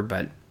whatever.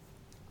 But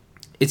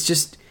it's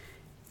just,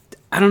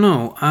 I don't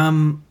know.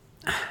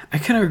 I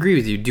kind of agree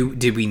with you.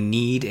 Did we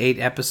need 8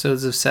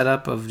 episodes of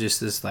setup of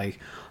just this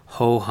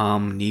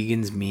ho-hum,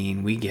 Negan's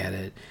mean, we get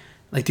it?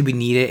 Did we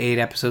need 8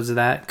 episodes of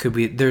that? Could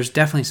we? There's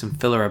definitely some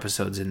filler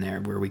episodes in there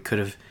where we could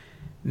have.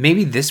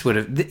 Maybe this would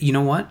have. You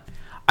know what?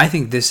 I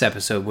think this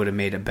episode would have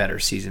made a better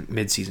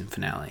mid-season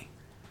finale.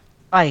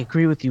 I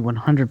agree with you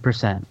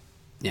 100%.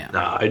 Yeah.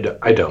 No, I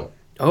don't.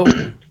 Oh,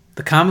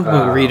 the comic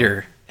book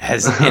reader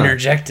has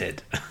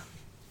interjected.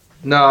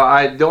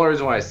 No, the only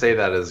reason why I say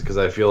that is because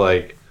I feel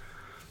like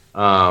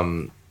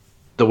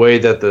the way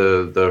that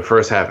the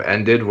first half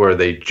ended, where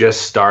they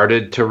just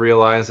started to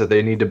realize that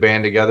they need to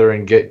band together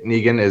and get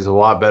Negan, is a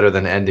lot better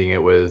than ending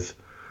it with,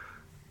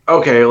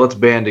 okay, let's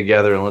band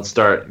together and let's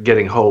start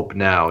getting hope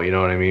now. You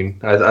know what I mean?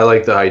 I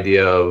like the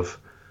idea of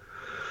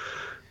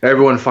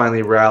everyone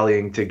finally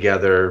rallying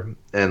together,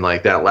 and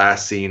that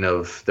last scene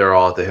of they're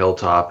all at the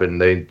hilltop,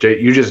 and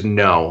you just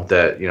know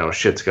that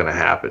shit's gonna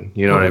happen.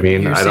 You know what I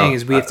mean? What you're saying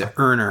is we have to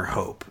earn our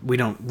hope. We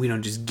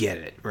don't just get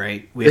it,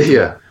 right? We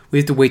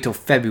have to wait till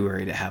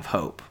February to have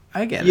hope.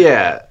 I get it.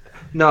 Yeah.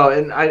 No,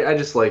 and I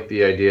just like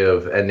the idea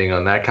of ending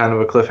on that kind of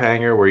a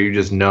cliffhanger where you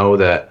just know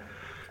that,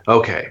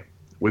 okay,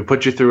 we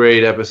put you through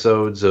 8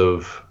 episodes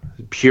of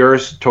pure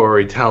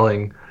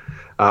storytelling,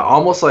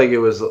 almost like it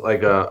was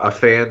like a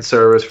fan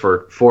service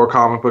for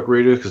comic book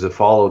readers, because it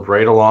followed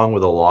right along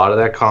with a lot of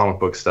that comic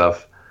book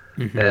stuff.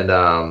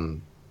 Mm-hmm.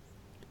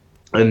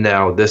 And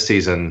now this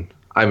season,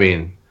 I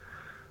mean,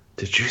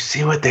 did you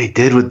see what they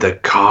did with the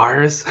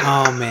cars?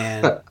 Oh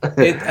man!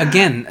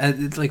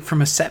 It's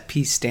from a set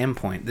piece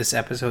standpoint, this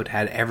episode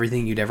had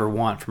everything you'd ever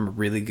want from a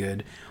really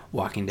good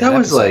Walking Dead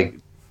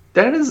episode.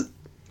 That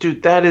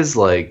is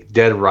like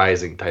Dead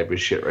Rising type of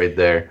shit right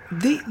there.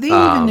 They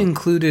even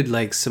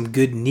included some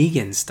good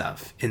Negan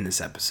stuff in this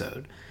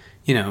episode.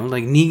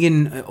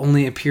 Negan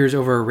only appears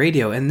over a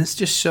radio, and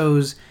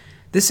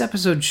this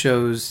episode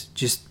shows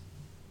just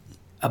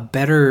a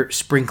better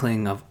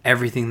sprinkling of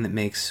everything that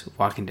makes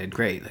Walking Dead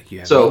great.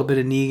 You have a little bit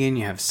of Negan,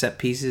 you have set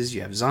pieces,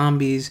 you have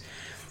zombies.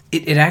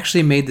 It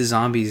actually made the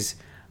zombies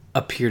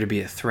appear to be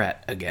a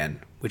threat again,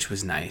 which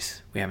was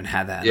nice. We haven't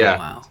had that in a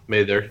while.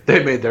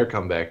 They made their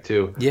comeback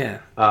too. Yeah.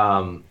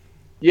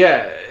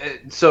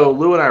 So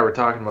Lou and I were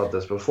talking about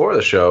this before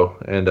the show,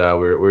 and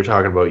we were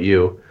talking about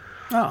you.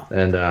 Oh.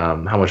 And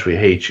how much we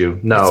hate you.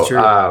 No, that's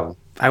true.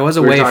 I was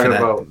away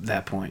for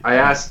that point. I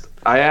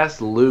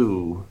asked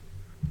Lou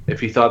if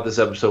he thought this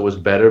episode was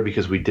better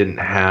because we didn't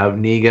have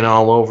Negan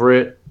all over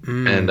it.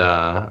 And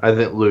I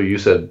think, Lou, you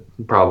said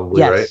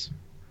probably, right?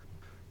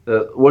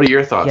 What are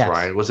your thoughts,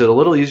 Ryan? Was it a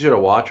little easier to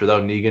watch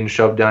without Negan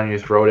shoved down your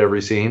throat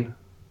every scene?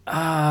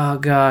 Oh,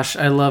 gosh.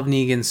 I love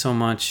Negan so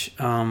much.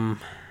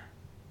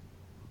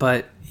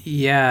 But,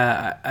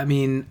 yeah, I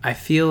mean, I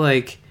feel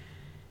like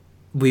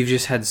we've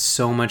just had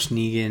so much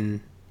Negan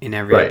in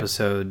every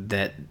episode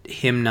that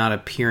him not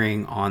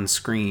appearing on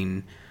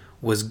screen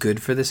was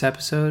good for this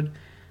episode.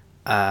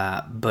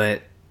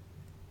 But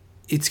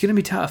it's going to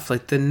be tough.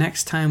 The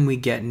next time we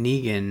get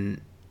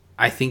Negan,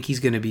 I think he's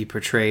going to be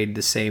portrayed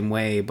the same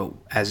way, but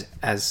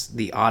as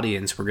the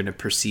audience, we're going to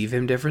perceive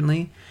him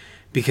differently,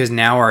 because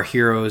now our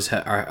heroes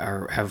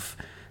have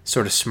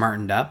sort of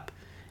smartened up.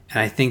 And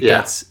I think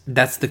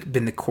that's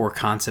been the core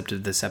concept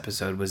of this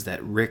episode, was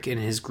that Rick and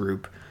his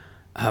group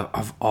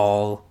have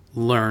all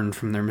learned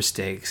from their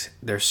mistakes.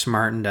 They're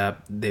smartened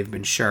up. They've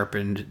been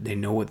sharpened. They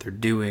know what they're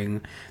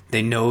doing.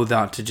 They know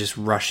not to just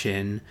rush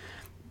in.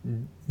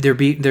 There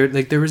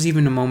was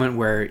even a moment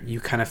where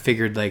you kind of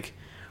figured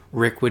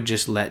Rick would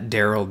just let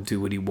Daryl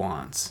do what he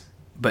wants,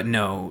 but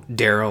no,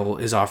 Daryl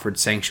is offered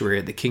sanctuary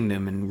at the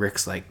Kingdom, and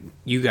Rick's like,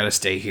 you got to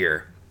stay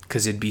here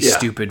because it'd be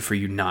stupid for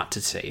you not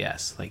to say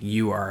yes.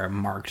 You are a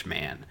marked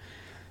man.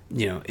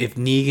 If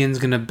Negan's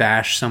gonna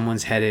bash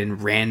someone's head in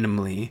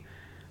randomly,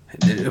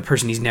 a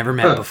person he's never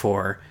met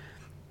before,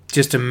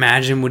 just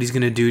imagine what he's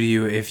gonna do to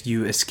you if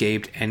you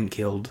escaped and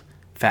killed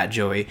Fat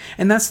Joey.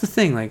 And that's the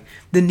thing,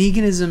 the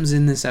Neganisms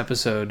in this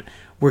episode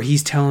where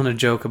he's telling a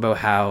joke about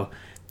how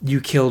you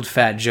killed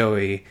Fat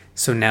Joey,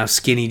 so now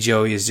Skinny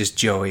Joey is just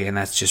Joey, and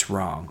that's just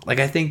wrong.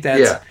 I think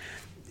that's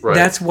Right.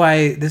 That's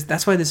why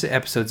this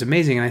episode's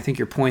amazing, and I think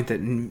your point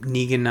that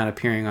Negan not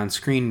appearing on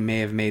screen may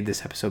have made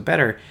this episode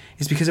better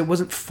is because it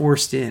wasn't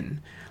forced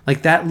in.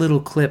 Like, that little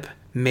clip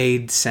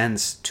made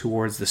sense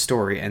towards the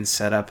story and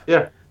set up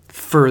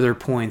further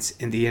points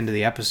in the end of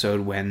the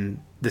episode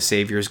when the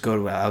Saviors go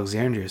to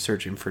Alexandria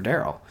searching for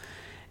Daryl.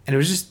 And it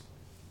was just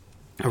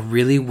a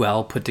really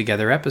well put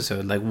together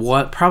episode. Like,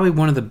 probably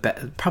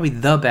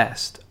the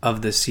best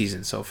of this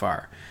season so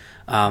far.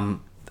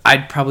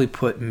 I'd probably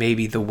put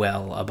maybe The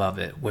Well above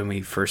it when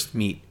we first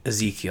meet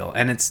Ezekiel.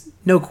 And it's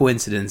no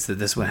coincidence that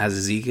this one has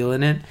Ezekiel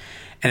in it.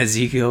 And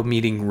Ezekiel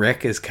meeting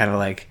Rick is kind of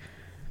like,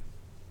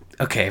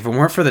 okay, if it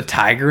weren't for the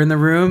tiger in the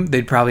room,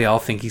 they'd probably all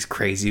think he's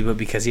crazy. But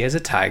because he has a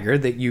tiger,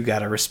 that you got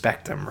to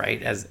respect him,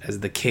 right? As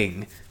the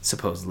king,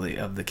 supposedly,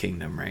 of the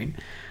kingdom, right?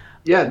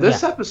 Yeah,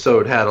 this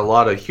episode had a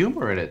lot of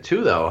humor in it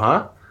too, though,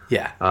 huh?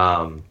 Yeah.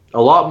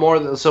 A lot more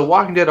than... So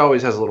Walking Dead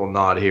always has a little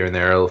nod here and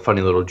there, a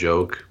funny little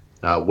joke.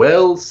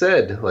 Well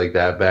said, like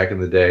that back in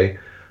the day.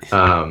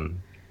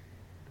 And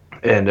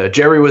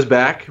Jerry was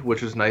back,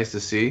 which was nice to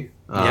see.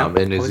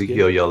 And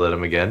Ezekiel yelled at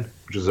him again,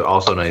 which was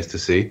also nice to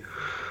see.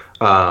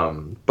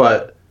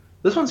 But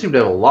this one seemed to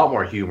have a lot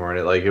more humor in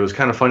it. Like, it was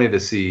kind of funny to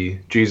see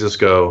Jesus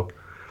go,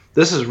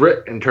 "This is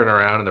Rick," and turn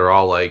around, and they're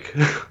all like,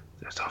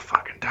 "There's a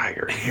fucking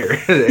tiger in here."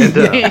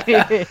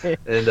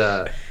 and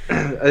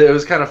it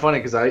was kind of funny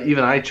because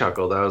I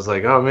chuckled. I was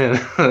like, "Oh man,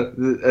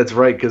 that's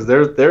right," because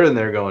they're in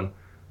there going,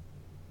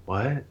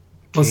 "What?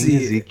 King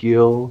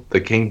Ezekiel, the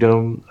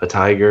kingdom, a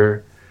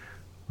tiger?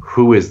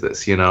 Who is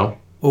this?" You know?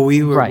 Well,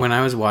 when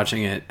I was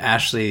watching it,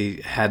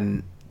 Ashley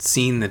hadn't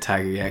seen the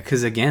tiger yet,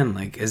 because again,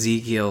 like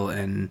Ezekiel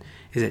and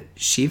is it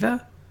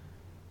Shiva?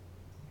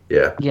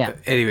 Yeah.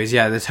 Anyways,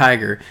 the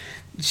tiger,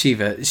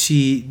 Shiva. You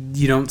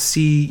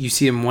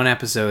see him one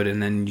episode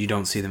and then you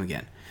don't see them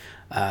again.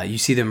 You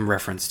see them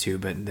referenced to,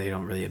 but they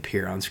don't really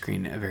appear on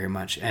screen very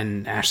much.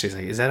 And Ashley's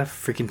like, "Is that a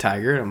freaking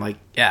tiger?" And I'm like,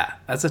 "Yeah,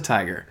 that's a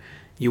tiger."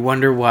 You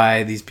wonder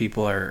why these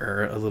people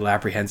are a little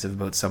apprehensive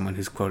about someone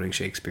who's quoting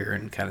Shakespeare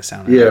and kind of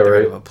sounding like they're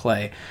out of a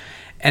play.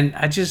 And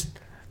I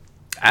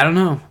don't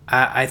know.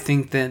 I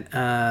think that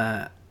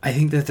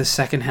the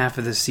second half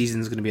of this season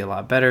is going to be a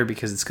lot better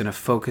because it's going to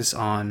focus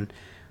on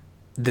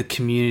the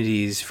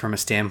communities from a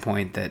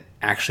standpoint that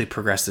actually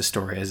progress the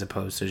story as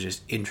opposed to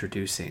just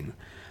introducing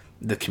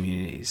the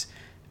communities.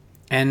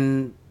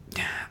 And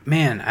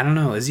man, I don't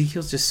know.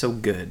 Ezekiel's just so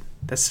good.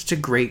 That's such a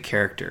great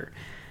character.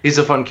 He's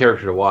a fun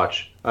character to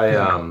watch. I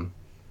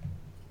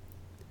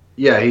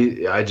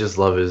just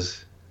love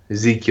his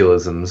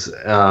Ezekiel-isms.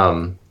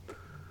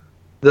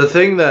 The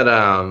thing that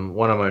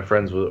one of my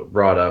friends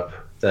brought up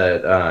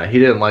that he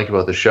didn't like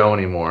about the show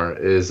anymore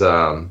is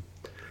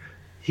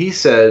he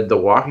said The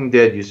Walking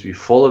Dead used to be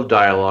full of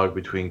dialogue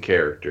between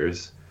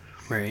characters.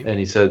 Right. And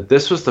he said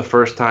this was the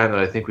first time that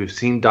I think we've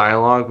seen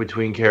dialogue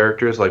between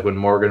characters, like when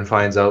Morgan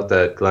finds out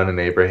that Glenn and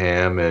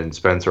Abraham and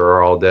Spencer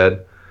are all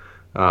dead.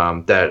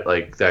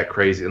 That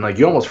crazy, and like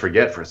you almost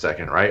forget for a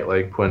second, right?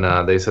 Like when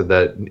they said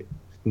that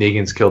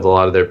Negan's killed a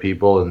lot of their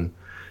people, and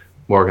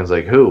Morgan's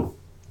like, "Who?"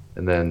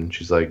 And then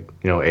she's like,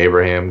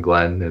 Abraham,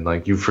 Glenn, and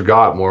like you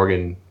forgot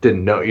Morgan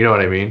didn't know. You know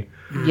what I mean?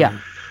 Yeah.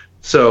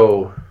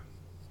 So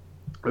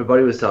my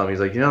buddy was telling me, he's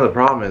like, the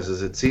problem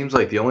is it seems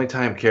like the only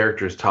time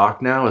characters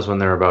talk now is when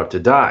they're about to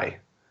die.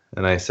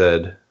 And I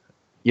said,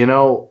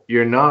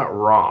 you're not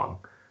wrong.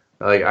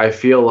 Like, I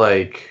feel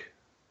like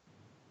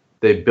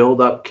they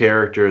build up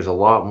characters a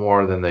lot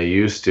more than they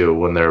used to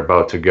when they're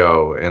about to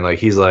go. And like,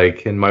 he's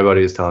like, and my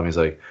buddy was telling me, he's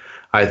like,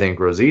 I think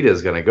Rosita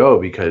is going to go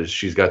because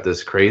she's got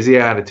this crazy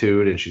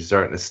attitude and she's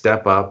starting to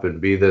step up and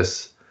be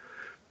this,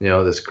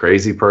 this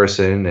crazy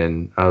person.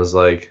 And I was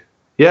like,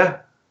 yeah,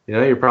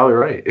 you're probably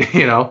right.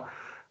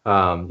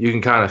 You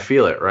can kind of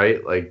feel it,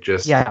 right? Like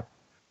just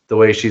the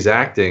way she's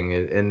acting.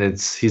 And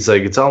he's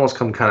like, it's almost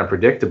come kind of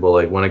predictable.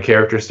 Like when a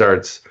character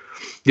starts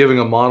giving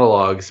a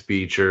monologue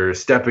speech or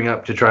stepping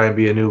up to try and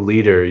be a new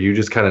leader, you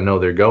just kind of know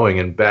they're going.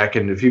 And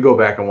if you go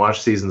back and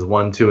watch seasons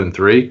 1, 2, and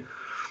 3,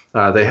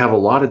 they have a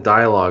lot of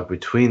dialogue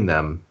between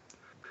them.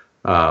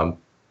 And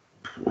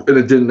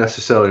it didn't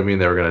necessarily mean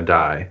they were going to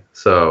die.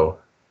 So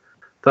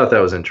I thought that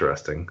was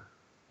interesting.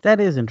 That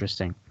is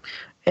interesting.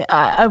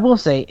 I will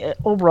say,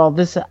 overall,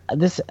 this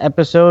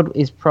episode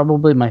is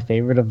probably my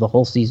favorite of the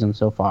whole season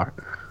so far.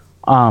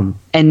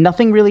 And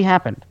nothing really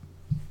happened.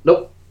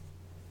 Nope.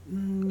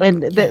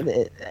 And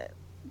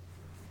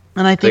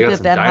I think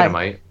that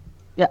dynamite.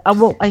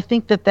 I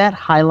think that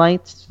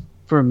highlights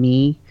for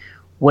me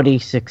what a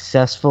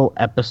successful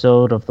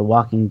episode of The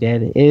Walking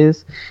Dead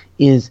is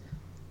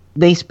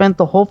they spent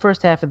the whole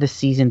first half of the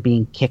season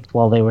being kicked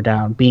while they were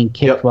down,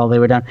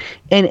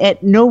 and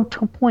at no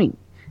point,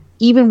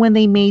 even when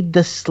they made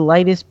the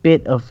slightest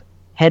bit of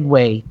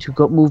headway to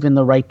go move in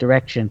the right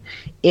direction,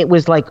 it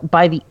was like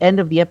by the end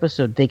of the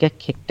episode they got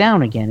kicked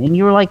down again, and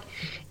you were like,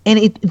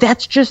 and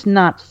that's just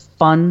not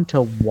fun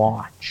to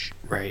watch.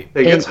 Right.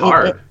 It gets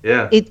hard.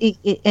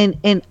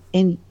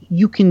 And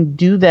you can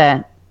do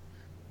that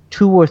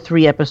 2 or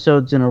 3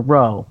 episodes in a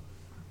row,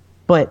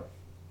 but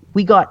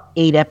we got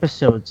 8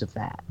 episodes of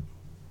that,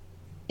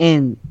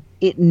 and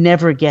it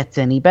never gets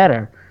any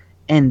better.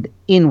 And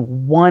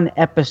in one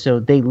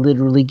episode, they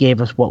literally gave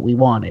us what we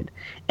wanted.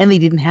 And they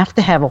didn't have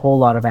to have a whole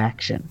lot of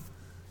action.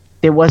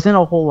 There wasn't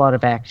a whole lot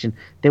of action.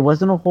 There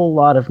wasn't a whole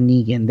lot of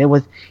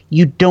Negan.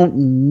 You don't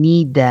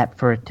need that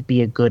for it to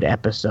be a good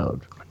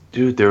episode.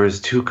 Dude, there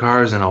was 2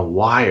 cars and a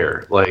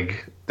wire.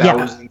 Like, that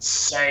was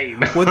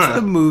insane. What's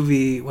the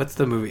movie?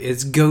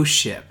 It's Ghost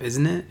Ship,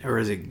 isn't it? Or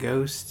is it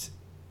Ghost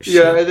Ship?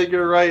 Yeah, I think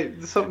you're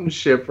right. Something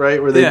ship,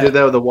 right? Where they did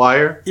that with a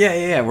wire?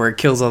 Yeah. Where it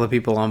kills all the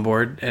people on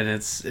board. And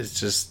it's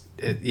just...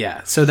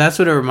 So that's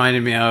what it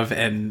reminded me of.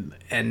 And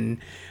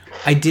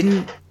I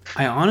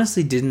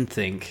honestly didn't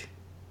think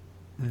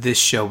this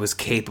show was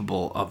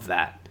capable of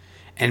that,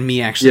 and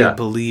me actually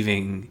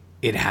believing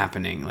it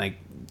happening, like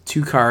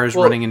 2 cars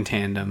running in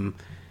tandem,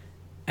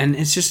 and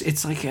it's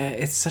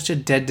such a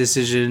dead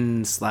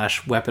decision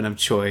 / weapon of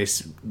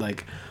choice.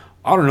 Like,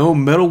 I don't know,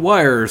 metal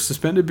wire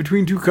suspended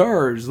between 2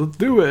 cars, let's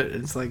do it.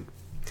 It's like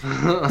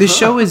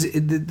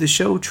the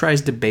show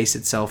tries to base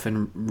itself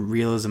in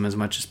realism as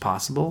much as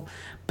possible,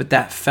 but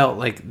that felt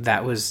like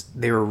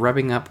they were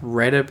rubbing up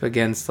right up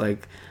against,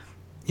 like,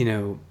 you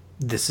know,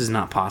 this is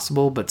not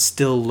possible, but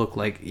still look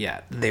like,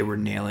 they were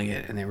nailing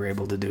it and they were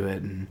able to do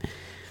it. And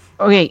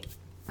okay,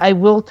 I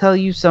will tell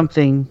you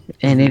something,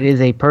 and it is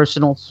a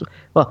personal...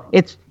 Well,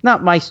 it's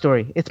not my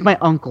story. It's my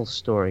uncle's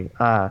story.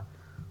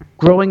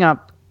 Growing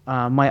up,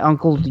 my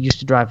uncle used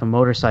to drive a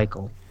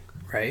motorcycle.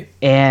 Right.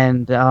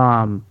 And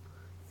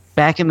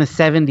back in the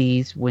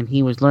 70s, when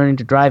he was learning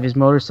to drive his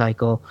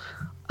motorcycle,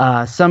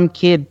 some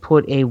kid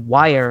put a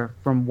wire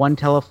from one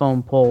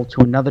telephone pole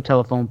to another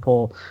telephone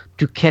pole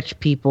to catch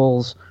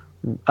people's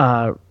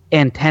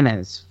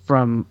antennas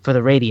for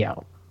the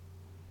radio.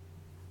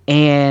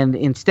 And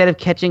instead of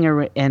catching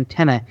an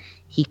antenna,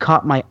 he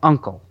caught my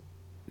uncle.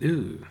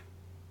 Ooh.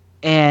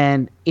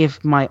 And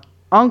if my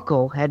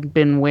uncle had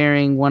been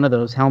wearing one of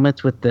those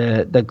helmets with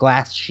the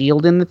glass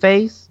shield in the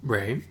face,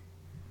 right,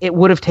 it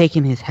would have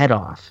taken his head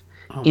off.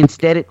 Oh.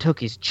 Instead, it took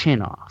his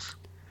chin off.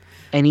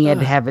 And he had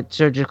to have it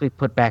surgically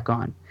put back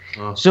on.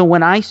 Oh. So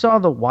when I saw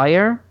the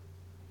wire,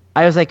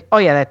 I was like, oh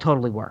yeah, that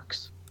totally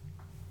works.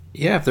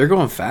 Yeah, if they're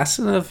going fast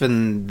enough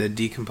and the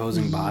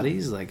decomposing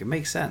bodies, like, it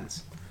makes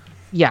sense.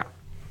 Yeah.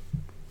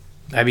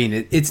 I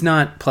mean, it's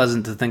not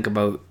pleasant to think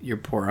about your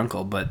poor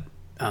uncle, but...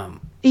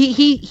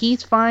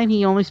 He's fine.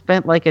 He only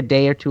spent like a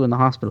day or 2 in the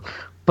hospital.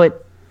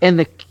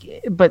 And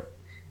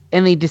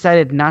they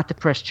decided not to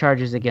press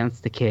charges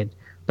against the kid.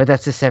 But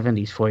that's the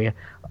 70s for you.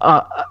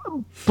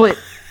 But...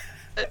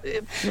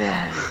 the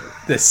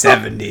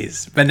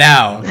 70s. But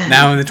now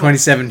in the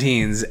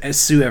 2017s,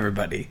 sue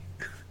everybody.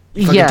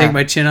 Fucking take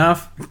my chin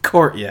off,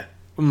 court ya.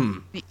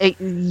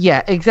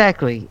 Yeah,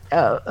 exactly.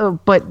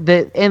 But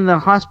the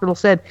hospital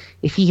said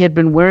if he had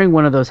been wearing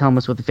one of those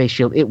helmets with a face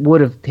shield, it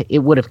would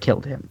have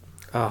killed him.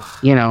 Ugh.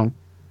 You know,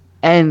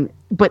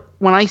 but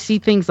when I see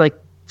things like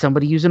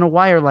somebody using a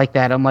wire like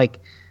that, I'm like,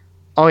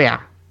 oh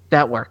yeah,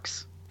 that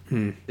works.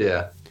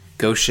 Yeah.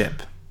 Ghost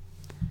Ship.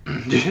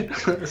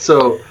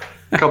 So,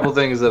 a couple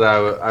things that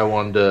I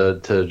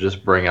wanted to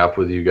just bring up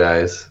with you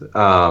guys.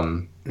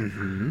 One,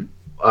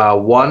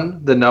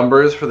 the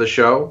numbers for the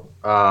show,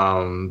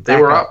 they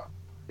were up.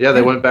 Yeah,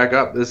 they went back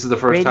up. This is the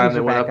first time they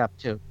went up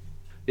too.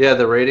 Yeah,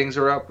 the ratings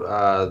are up.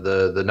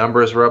 The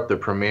numbers are up. The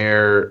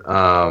premiere.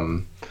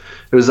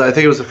 I think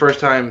it was the first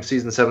time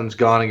season 7's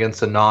gone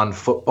against a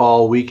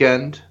non-football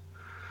weekend.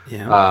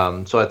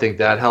 Yeah. So I think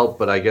that helped.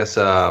 But I guess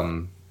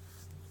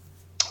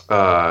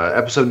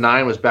episode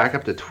 9 was back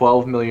up to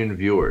 12 million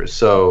viewers.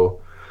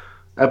 So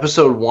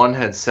episode 1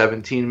 had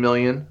 17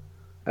 million.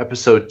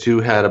 Episode 2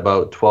 had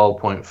about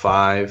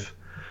 12.5.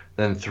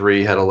 Then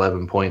 3 had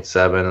 11.7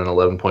 and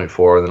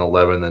 11.4, and then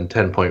 11, then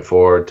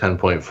 10.4,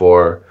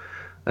 10.4.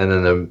 And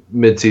then the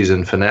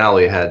mid-season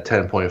finale had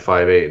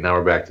 10.58. Now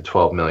we're back to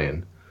 12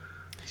 million.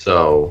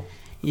 So,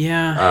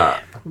 yeah,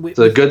 it's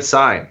a good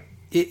sign.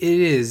 It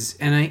is.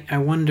 And I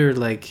wonder,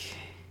 like,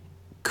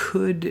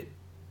 this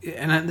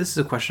is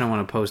a question I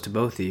want to pose to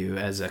both of you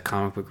as a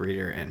comic book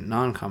reader and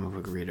non-comic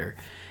book reader.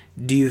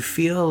 Do you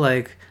feel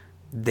like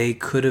they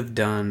could have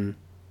done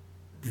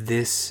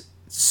this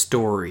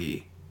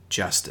story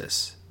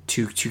justice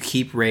to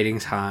keep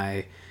ratings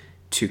high,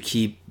 to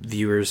keep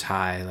viewers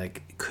high?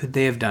 Like, could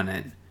they have done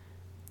it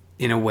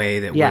in a way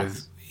that would have...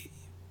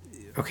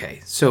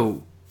 Okay,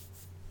 so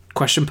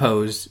question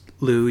posed.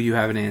 Lou, you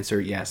have an answer.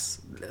 Yes.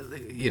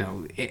 You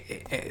know,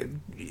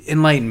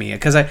 enlighten me,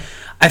 because I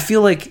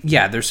feel like,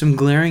 there's some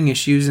glaring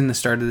issues in the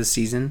start of the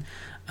season.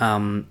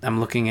 I'm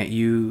looking at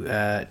you,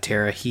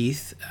 Tara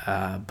Heath,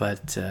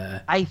 but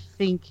I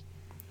think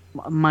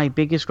my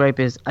biggest gripe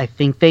is I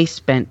think they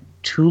spent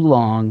too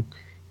long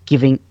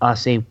giving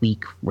us a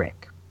weak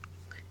Rick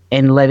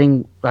and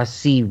letting us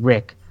see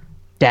Rick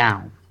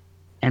down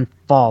and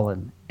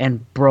fallen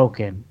and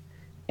broken.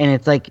 And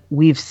it's like,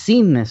 we've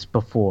seen this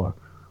before.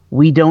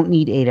 We don't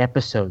need 8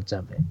 episodes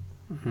of it.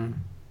 Mm-hmm.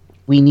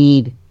 We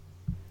need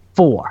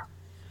 4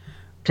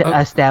 to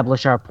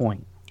establish our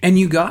point. And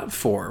you got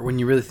 4, when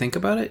you really think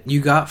about it.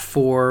 You got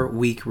 4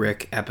 weak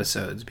Rick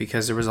episodes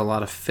because there was a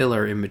lot of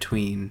filler in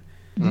between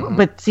Mm-hmm.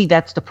 But see,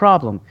 that's the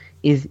problem.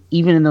 Is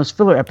even in those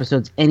filler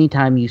episodes,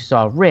 anytime you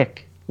saw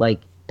Rick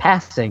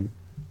passing,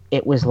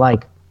 it was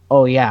like,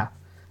 oh yeah,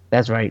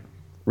 that's right.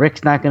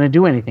 Rick's not going to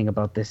do anything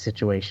about this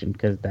situation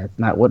because that's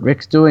not what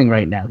Rick's doing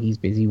right now. He's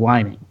busy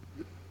whining.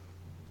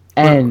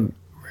 And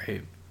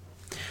right.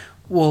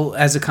 Well,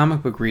 as a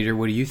comic book reader,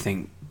 what do you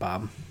think,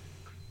 Bob?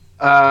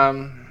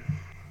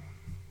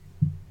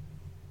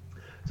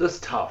 It's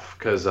tough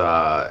because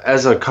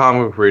as a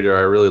comic book reader,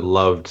 I really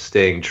loved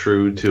staying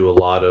true to a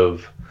lot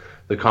of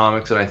the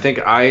comics, and I think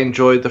I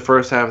enjoyed the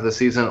first half of the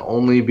season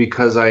only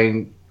because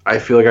I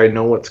feel like I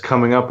know what's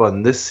coming up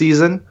on this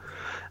season,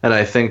 and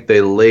I think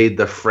they laid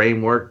the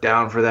framework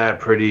down for that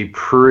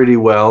pretty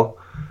well.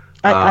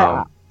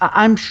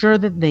 I'm sure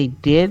that they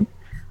did.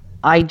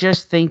 I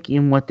just think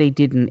in what they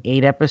did in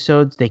 8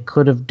 episodes, they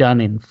could have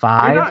done in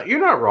 5. You're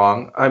not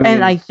wrong. I mean,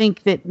 and I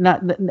think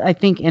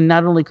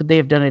not only could they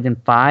have done it in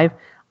 5,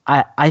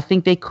 I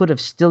think they could have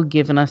still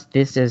given us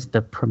this as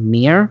the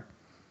premiere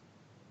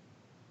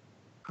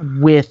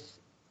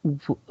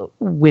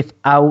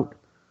without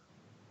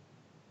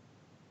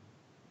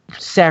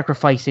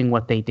sacrificing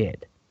what they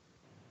did.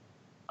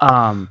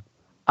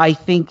 I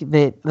think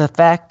that the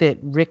fact that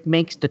Rick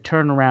makes the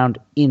turnaround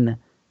in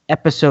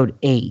episode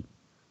 8,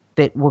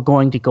 that we're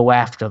going to go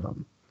after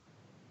them.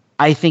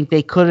 I think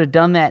they could have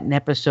done that in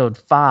episode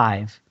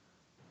 5.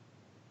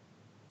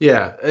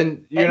 Yeah,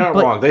 and you're not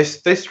wrong. They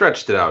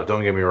stretched it out,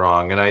 don't get me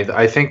wrong. And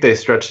I think they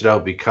stretched it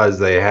out because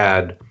they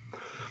had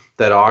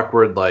that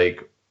awkward,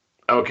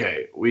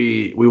 okay,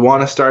 we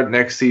want to start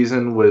next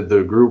season with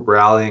the group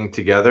rallying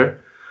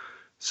together.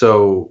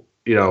 So,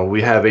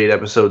 we have 8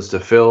 episodes to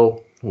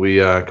fill. We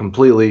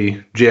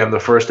completely jammed the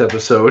first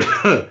episode,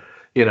 and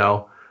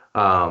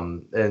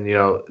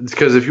it's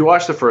because if you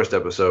watch the first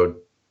episode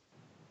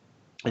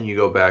and you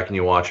go back and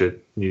you watch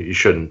it, you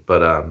shouldn't,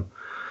 but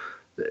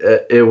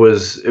it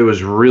was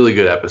really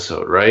good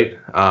episode, right?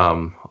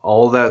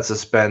 All that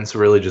suspense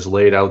really just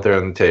laid out there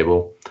on the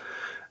table.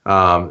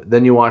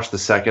 Then you watch the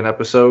second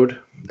episode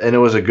and it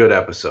was a good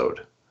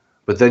episode,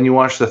 but then you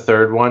watch the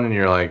third one and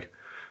you're like,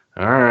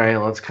 all right,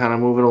 let's kind of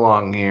move it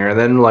along here. And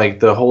then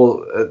the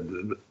whole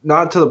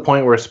not to the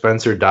point where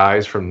Spencer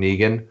dies from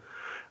Negan,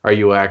 are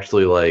you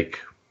actually like,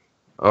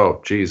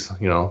 oh, geez,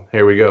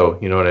 here we go.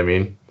 You know what I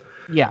mean?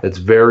 Yeah. It's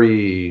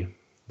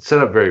set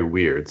up very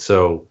weird.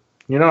 So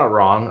you're not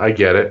wrong. I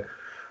get it.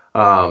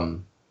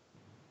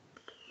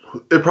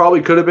 It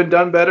probably could have been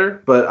done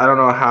better, but I don't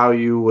know how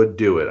you would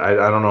do it. I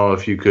don't know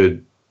if you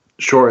could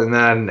shorten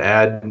that and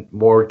add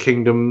more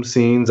kingdom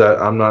scenes.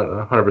 I'm not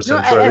 100%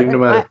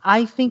 sure.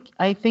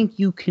 I think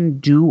you can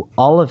do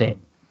all of it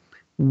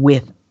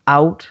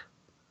without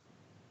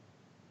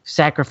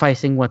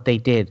sacrificing what they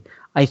did.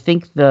 I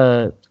think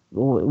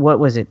what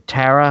was it,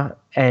 Tara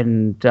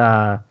and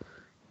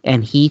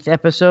Heath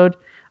episode,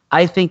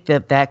 I think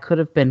that could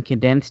have been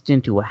condensed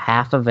into a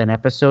half of an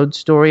episode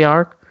story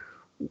arc,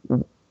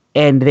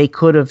 and they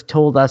could have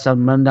told us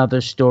another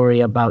story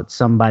about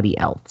somebody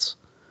else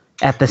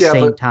at the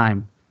same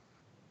time.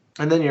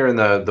 And then you're in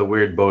the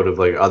weird boat of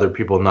other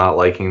people not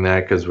liking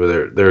that because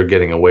they're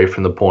getting away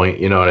from the point.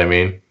 You know what I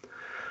mean?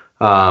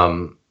 I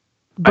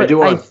was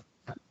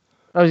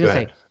going to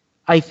say,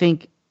 I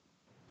think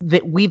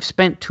that we've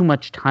spent too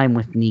much time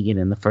with Negan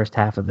in the first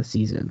half of the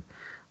season.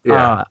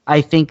 Yeah.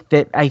 I think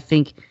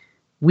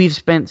we've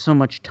spent so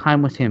much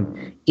time with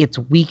him, it's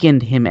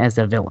weakened him as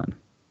a villain.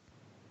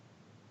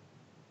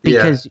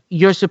 Because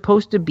you're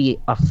supposed to be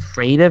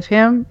afraid of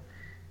him,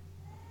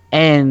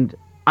 and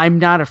I'm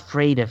not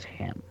afraid of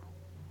him.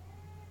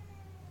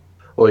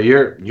 Well,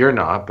 you're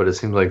not, but it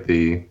seems like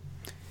the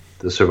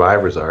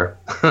survivors are.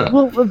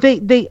 Well,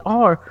 they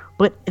are,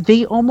 but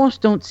they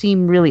almost don't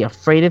seem really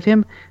afraid of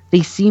him.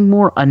 They seem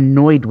more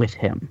annoyed with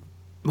him.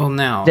 Well,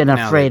 than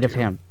afraid of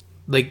him.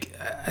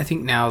 I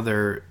think now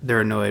they're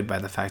annoyed by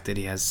the fact that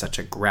he has such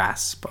a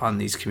grasp on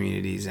these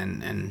communities,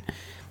 and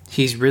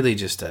he's really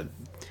just a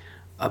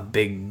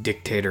big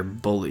dictator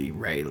bully,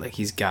 right?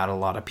 He's got a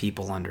lot of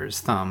people under his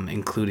thumb,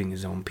 including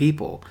his own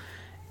people.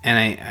 And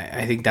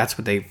I think that's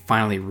what they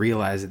finally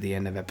realized at the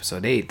end of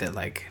episode 8,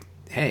 that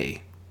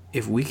hey,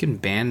 if we can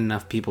band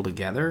enough people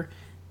together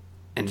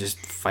and just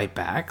fight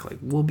back,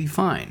 we'll be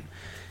fine.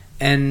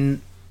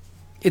 And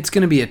it's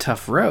going to be a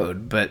tough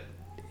road, but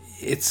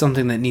it's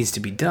something that needs to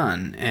be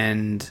done.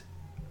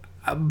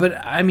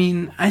 But I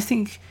mean, I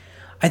think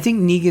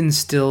Negan's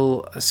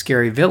still a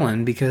scary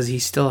villain because he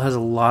still has a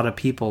lot of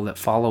people that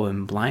follow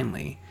him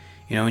blindly.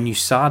 And you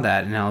saw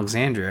that in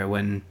Alexandria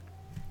when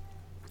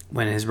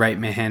his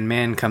right-hand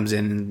man comes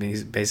in and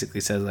he basically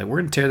says, we're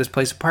going to tear this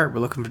place apart. We're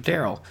looking for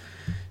Daryl.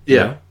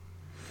 Yeah.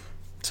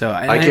 So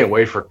I can't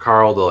wait for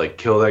Carl to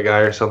kill that guy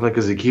or something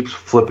because he keeps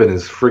flipping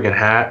his friggin'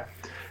 hat.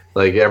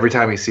 Every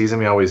time he sees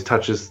him, he always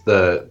touches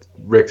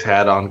Rick's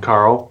hat on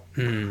Carl.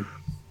 And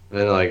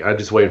I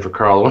just waiting for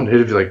Carl one day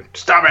to be like,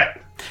 stop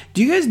it.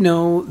 Do you guys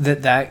know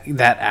that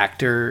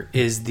actor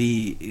is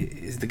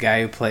the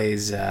guy who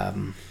plays?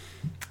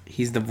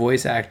 He's the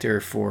voice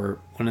actor for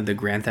one of the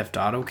Grand Theft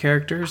Auto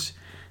characters,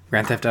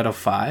 Grand Theft Auto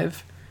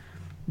 5.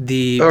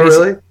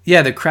 Really?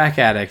 Yeah, the crack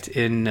addict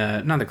in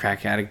not the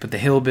crack addict, but the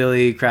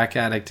hillbilly crack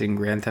addict in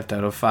Grand Theft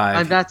Auto 5.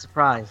 I'm not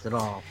surprised at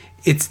all.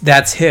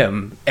 That's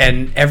him,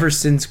 and ever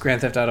since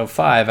Grand Theft Auto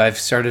 5, I've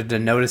started to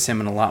notice him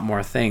in a lot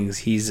more things.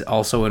 He's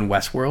also in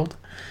Westworld,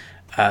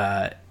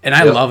 and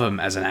I love him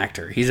as an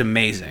actor. He's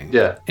amazing.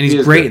 Yeah, and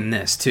he's great in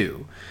this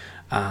too.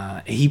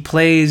 He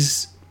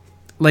plays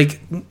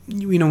like,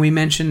 you know, we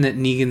mentioned that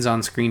Negan's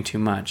on screen too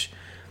much.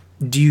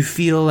 Do you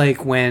feel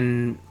like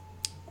when,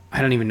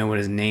 I don't even know what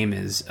his name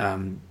is,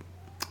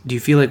 do you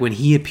feel like when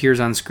he appears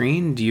on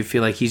screen, do you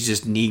feel like he's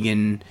just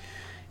Negan,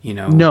 you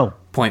know, no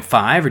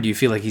 0.5, or do you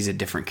feel like he's a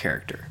different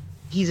character?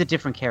 He's a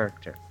different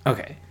character.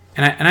 Okay.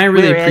 And I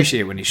really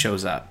appreciate when he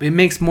shows up. It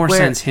makes more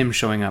sense him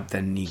showing up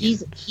than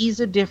Negan. He's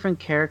a different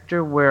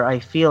character where I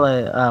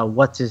feel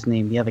what's his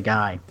name, the other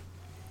guy?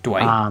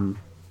 Dwight.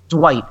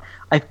 Dwight.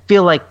 I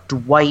feel like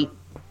Dwight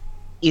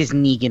is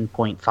Negan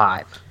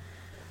 0.5.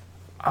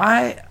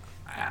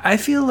 I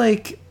feel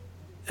like,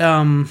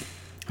 and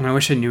I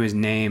wish I knew his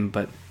name,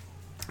 but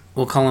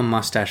we'll call him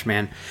Mustache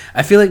Man.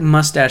 I feel like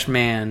Mustache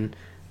Man,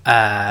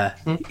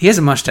 he has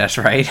a mustache,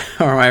 right?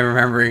 Or am I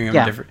remembering him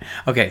different?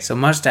 Okay, so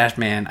Mustache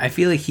Man, I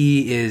feel like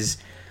he is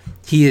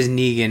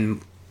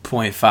Negan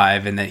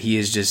 0.5, and that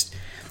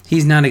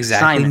he's not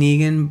exactly Simon.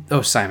 Negan.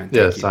 Oh, Simon.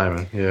 Yeah,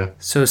 Simon. Yeah.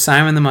 So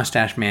Simon the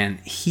Mustache Man,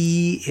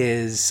 he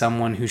is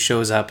someone who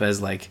shows up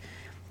as like,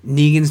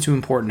 Negan's too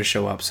important to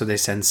show up, so they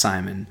send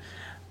Simon.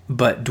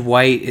 But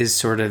Dwight is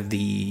sort of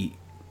the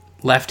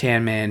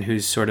left-hand man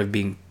who's sort of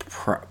being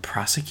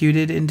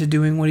prosecuted into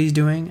doing what he's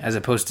doing, as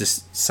opposed to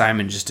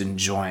Simon just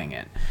enjoying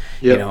it.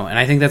 Yep. You know, and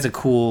I think that's a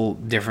cool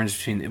difference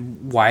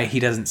between why he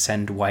doesn't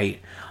send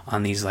Dwight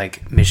on these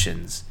like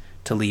missions,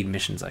 to lead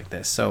missions like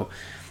this. So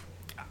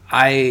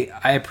I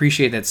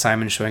appreciate that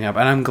Simon's showing up,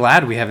 and I'm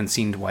glad we haven't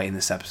seen Dwight in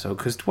this episode,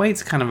 because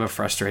Dwight's kind of a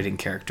frustrating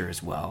character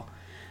as well.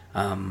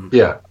 My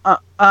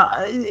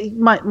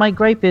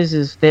gripe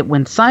is that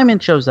when Simon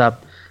shows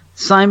up,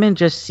 Simon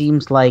just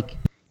seems like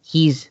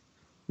he's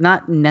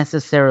not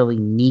necessarily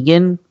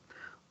Negan,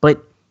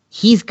 but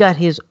he's got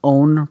his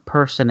own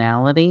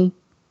personality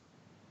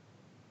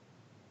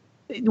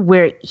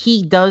where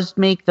he does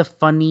make the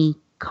funny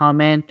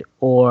comment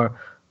or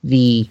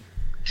the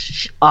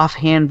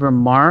offhand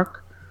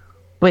remark,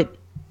 but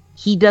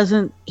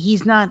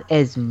he's not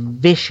as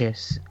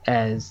vicious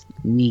as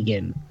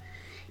Negan.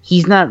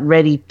 He's not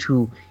ready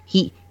to,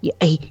 he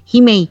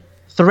may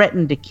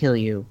threaten to kill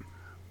you,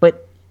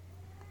 but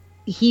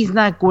he's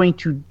not going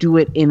to do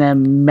it in a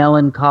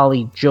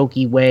melancholy,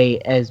 jokey way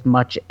as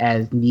much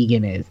as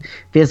Negan is.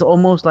 There's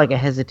almost like a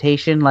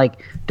hesitation,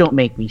 like, don't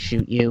make me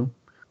shoot you.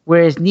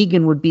 Whereas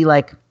Negan would be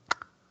like,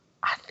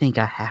 I think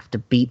I have to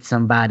beat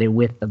somebody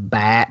with the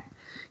bat.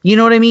 You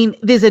know what I mean?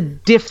 There's a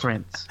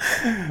difference.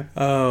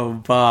 Oh,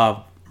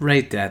 Bob,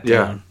 write that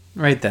down. Yeah.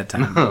 Write that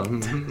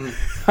down.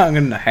 I'm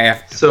gonna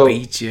have to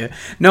beat you.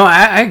 No,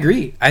 I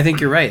agree. I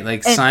think you're right.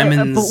 Like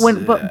Simon's,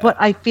 but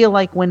I feel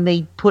like when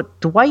they put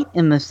Dwight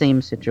in the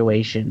same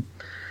situation,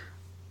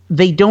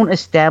 they don't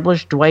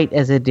establish Dwight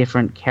as a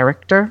different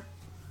character.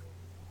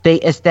 They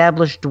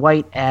establish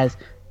Dwight as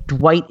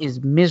Dwight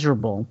is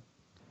miserable,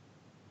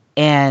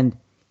 and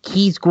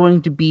he's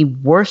going to be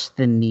worse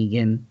than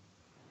Negan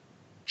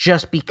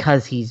just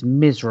because he's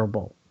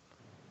miserable.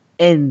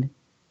 And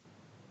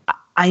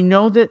I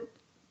know that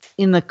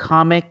in the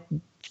comic,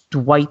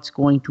 Dwight's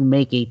going to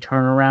make a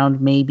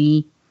turnaround,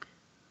 maybe,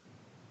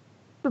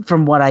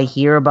 from what I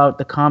hear about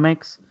the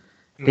comics,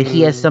 that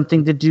he has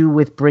something to do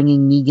with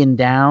bringing Negan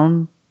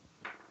down.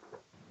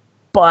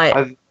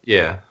 But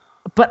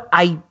but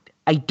I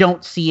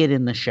don't see it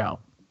in the show.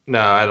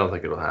 No, I don't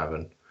think it'll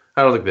happen.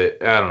 I don't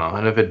know.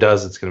 And if it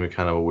does, it's going to be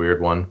kind of a weird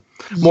one.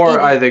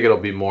 I think it'll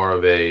be more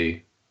of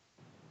a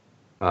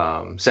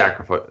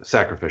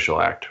sacrificial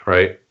act,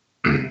 right?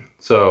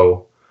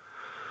 So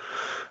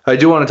I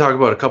do want to talk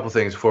about a couple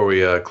things before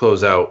we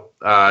close out.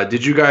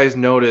 Did you guys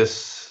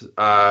notice?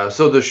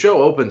 So the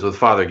show opens with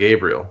Father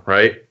Gabriel,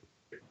 right?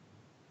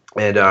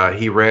 And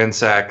he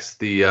ransacks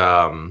the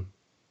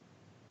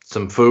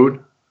some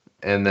food,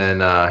 and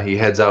then he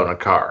heads out in a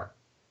car.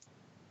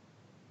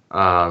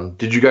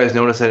 Did you guys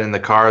notice that in the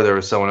car there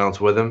was someone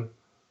else with him?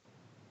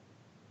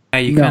 Yeah,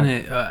 you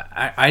kind of.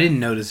 I didn't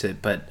notice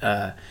it,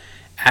 but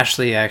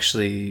Ashley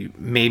actually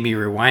made me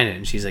rewind it,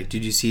 and she's like,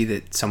 "Did you see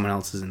that someone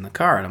else is in the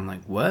car?" And I'm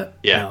like, "What?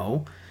 Yeah.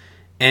 No."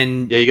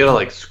 And yeah, you gotta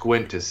like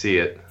squint to see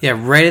it. Yeah,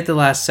 right at the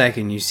last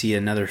second, you see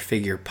another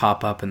figure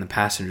pop up in the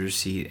passenger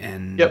seat,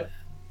 and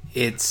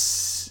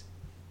it's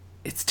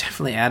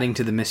definitely adding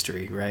to the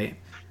mystery, right?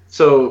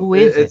 So who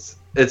is it?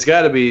 It's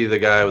got to be the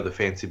guy with the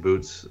fancy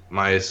boots.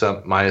 My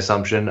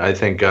assumption. I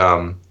think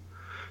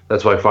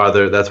that's why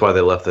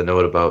they left the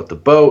note about the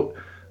boat.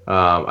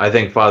 I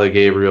think Father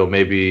Gabriel,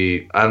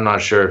 maybe, I'm not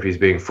sure if he's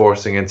being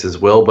forced against his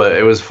will, but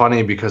it was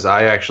funny because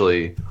I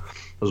actually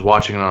was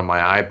watching it on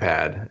my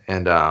iPad,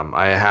 and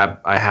I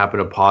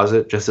happened to pause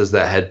it just as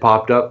that head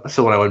popped up.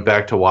 So when I went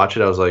back to watch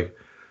it, I was like,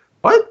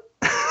 what?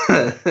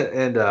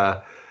 And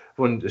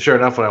sure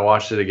enough, when I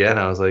watched it again,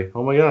 I was like,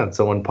 oh my God,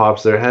 someone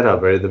pops their head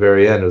up right at the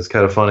very end. It was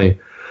kind of funny.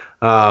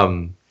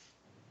 So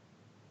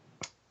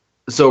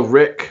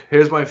Rick,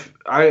 here's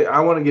I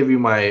want to give you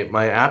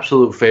my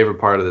absolute favorite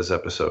part of this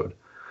episode,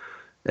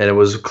 and it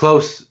was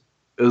close.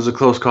 It was a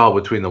close call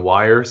between the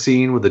wire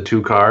scene with the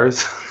 2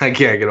 cars. I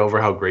can't get over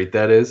how great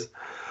that is.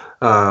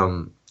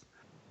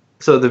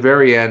 So at the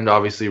very end,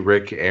 obviously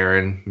Rick,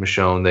 Aaron,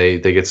 Michonne, they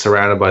get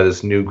surrounded by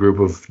this new group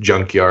of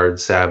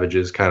junkyard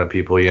savages kind of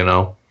people, you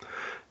know,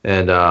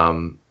 and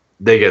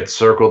they get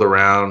circled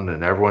around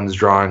and everyone's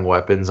drawing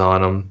weapons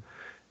on them.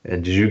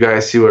 And did you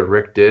guys see what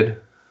Rick did?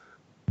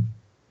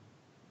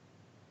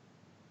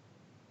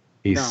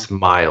 He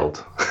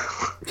smiled.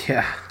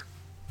 Yeah.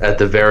 At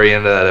the very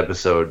end of that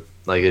episode,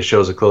 like it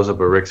shows a close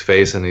up of Rick's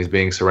face and he's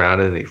being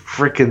surrounded and he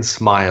freaking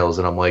smiles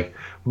and I'm like,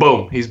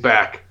 boom, he's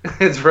back.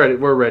 It's ready.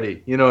 We're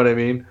ready. You know what I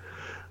mean?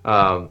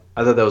 I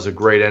thought that was a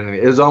great ending.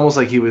 It was almost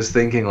like he was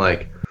thinking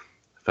like,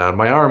 found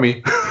my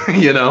army,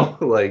 you know,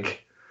 it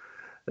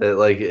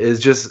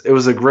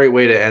was a great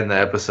way to end the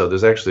episode.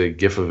 There's actually a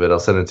GIF of it. I'll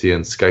send it to you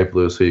in Skype,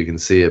 Blue, so you can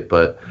see it.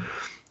 But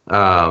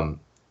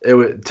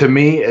to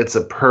me, it's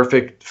a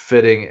perfect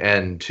fitting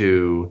end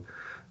to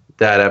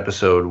that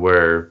episode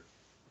where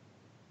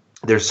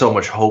there's so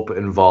much hope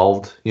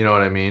involved. You know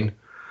what I mean?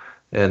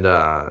 And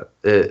I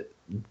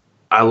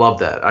love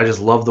that. I just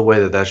love the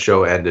way that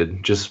show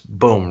ended. Just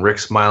boom, Rick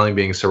smiling,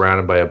 being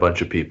surrounded by a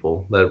bunch of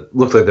people that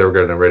looked like they were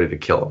getting ready to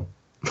kill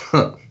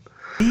him.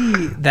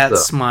 That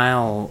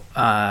smile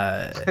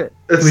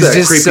was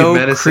just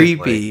so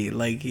creepy.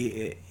 Like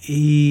it's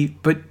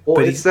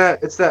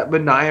that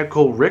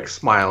maniacal Rick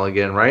smile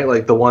again, right?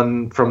 Like the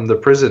one from the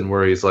prison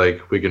where he's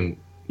like, we can,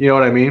 you know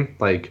what I mean?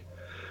 Like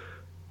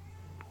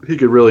he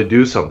could really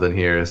do something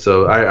here.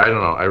 So I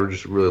don't know. I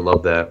just really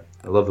love that.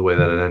 I love the way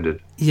that it ended.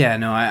 Yeah,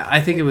 no,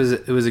 I think it was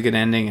a good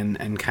ending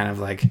and kind of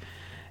like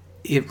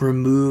it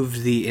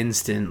removed the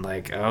instant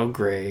like, oh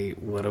great,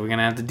 what are we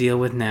gonna have to deal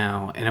with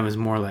now? And it was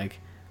more like,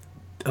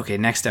 okay,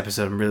 next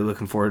episode I'm really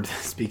looking forward to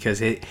this because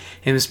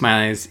him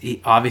smiling,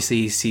 he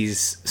obviously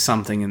sees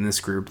something in this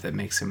group that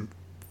makes him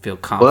feel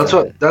confident.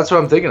 Well, that's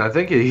what I'm thinking. I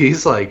think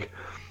he's like,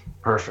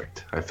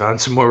 perfect. I found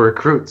some more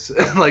recruits.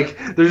 Like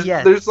there's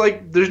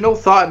no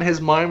thought in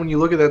his mind when you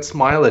look at that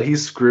smile that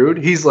he's screwed.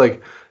 He's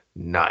like,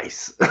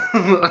 nice.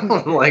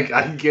 Like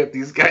I can get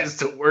these guys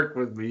to work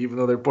with me even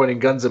though they're pointing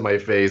guns in my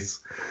face.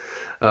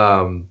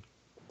 And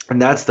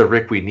that's the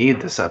Rick we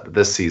need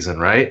this season,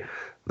 right?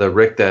 The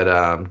Rick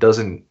that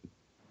doesn't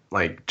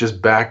like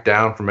just back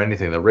down from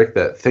anything. The Rick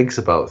that thinks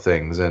about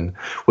things. And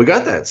we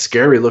got that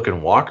scary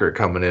looking walker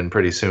coming in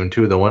pretty soon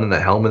too. The one in the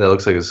helmet that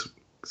looks like it's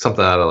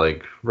something out of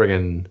like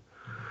friggin'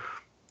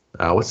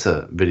 what's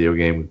the video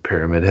game with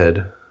Pyramid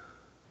Head?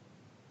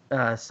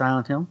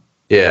 Silent Hill.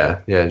 Yeah.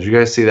 Did you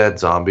guys see that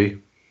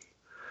zombie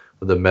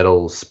with the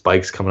metal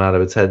spikes coming out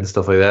of its head and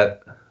stuff like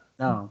that?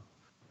 No.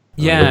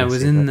 Yeah, it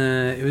was in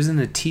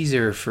the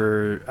teaser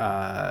for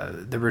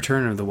the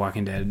Return of the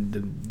Walking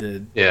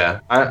Dead. Yeah,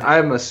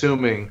 I'm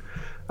assuming.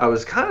 I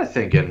was kind of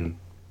thinking.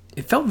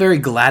 It felt very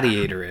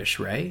Gladiator-ish,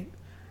 right?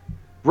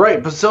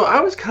 Right, but so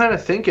I was kind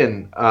of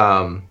thinking,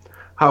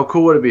 how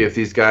cool would it be if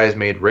these guys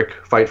made Rick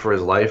fight for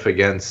his life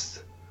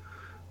against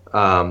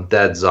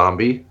that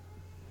zombie?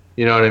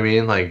 You know what I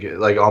mean?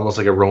 Like almost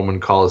like a Roman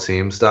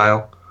Colosseum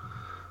style.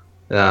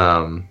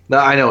 Now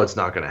I know it's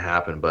not going to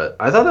happen, but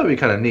I thought that would be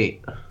kind of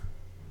neat.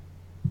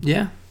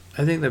 Yeah,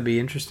 I think that'd be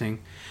interesting,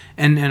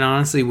 and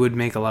honestly would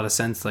make a lot of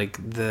sense. Like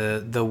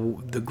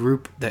the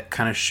group that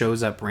kind of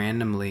shows up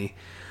randomly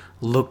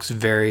looks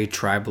very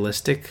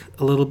tribalistic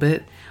a little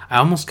bit. I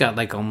almost got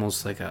like a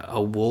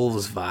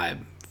wolves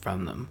vibe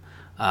from them,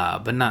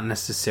 but not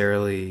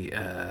necessarily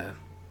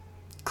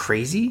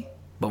crazy,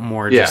 but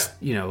more just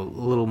a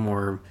little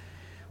more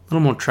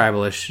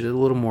tribalish, a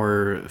little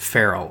more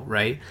feral,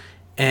 right?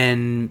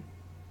 And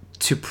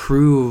to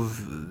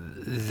prove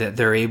that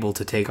they're able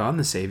to take on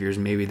the Saviors,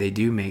 maybe they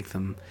do make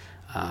them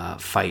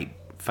fight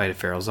a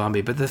feral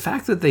zombie. But the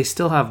fact that they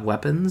still have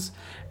weapons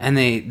and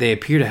they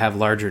appear to have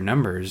larger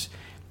numbers,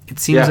 it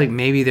seems like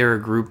maybe they're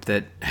a group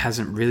that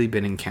hasn't really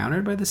been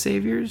encountered by the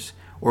Saviors,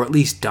 or at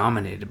least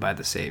dominated by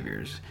the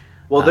Saviors.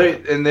 Well,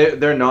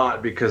 they're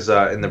not, because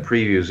in the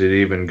previews it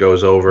even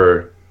goes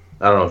over.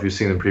 I don't know if you've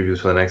seen the previews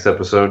for the next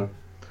episode,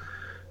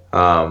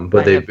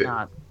 but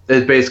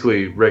it's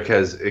basically Rick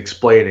has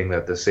explaining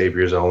that the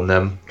Saviors own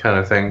them, kind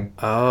of thing.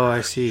 Oh,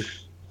 I see.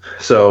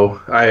 So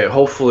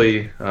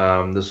hopefully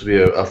this will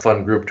be a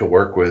fun group to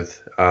work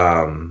with.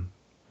 All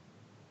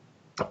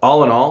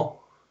in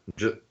all,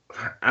 just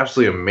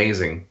absolutely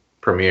amazing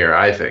premiere,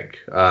 I think.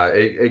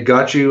 It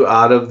got you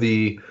out of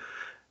the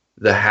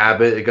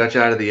habit. It got you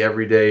out of the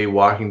everyday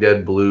Walking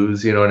Dead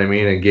blues, you know what I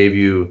mean? And gave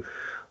you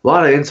a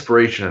lot of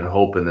inspiration and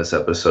hope in this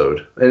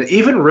episode. And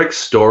even Rick's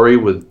story,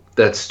 with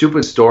that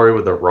stupid story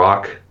with the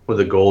rock with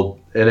the gold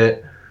in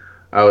it,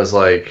 I was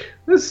like,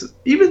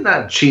 even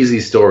that cheesy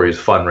story is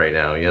fun right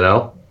now, you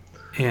know?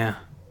 Yeah.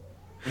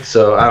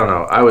 So, I don't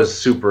know. I was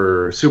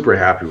super, super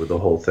happy with the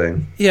whole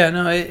thing. Yeah,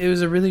 no, it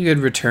was a really good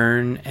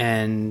return,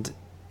 and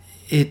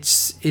it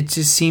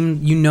just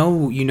seemed,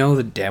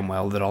 the damn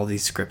well that all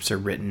these scripts are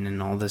written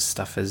and all this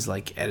stuff is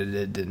like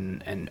edited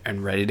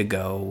and ready to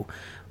go,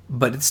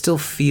 but it still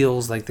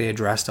feels like they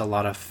addressed a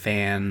lot of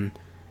fan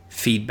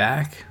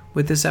feedback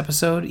with this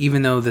episode,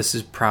 even though this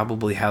is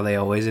probably how they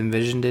always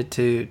envisioned it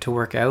to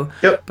work out.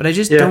 Yep. But I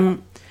just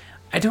don't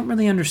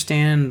really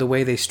understand the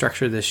way they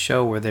structure this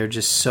show, where they're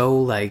just so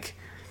like,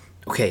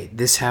 okay,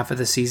 this half of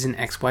the season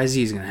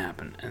XYZ is going to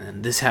happen, and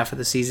then this half of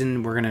the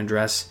season we're going to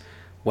address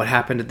what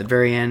happened at the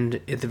very end,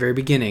 at the very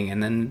beginning,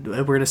 and then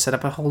we're going to set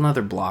up a whole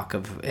nother block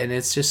and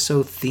it's just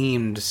so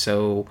themed,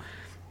 so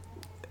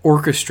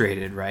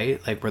orchestrated,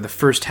 right? Like where the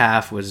first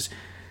half was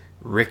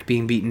Rick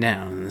being beaten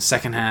down, and the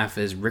second half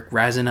is Rick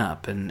rising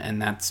up,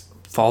 and that's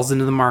falls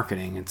into the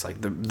marketing. It's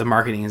like the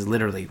marketing is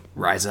literally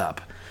rise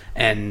up,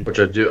 and which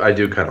I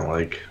do kind of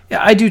like.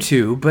 Yeah, I do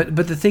too. But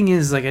the thing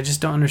is, like, I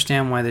just don't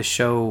understand why this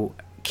show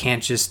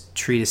can't just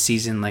treat a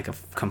season like a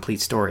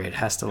complete story. It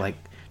has to like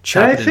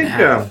chop it in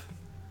half.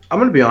 I'm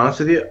going to be honest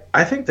with you.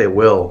 I think they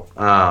will.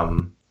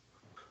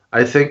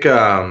 I think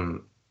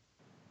it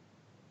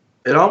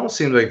almost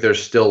seems like they're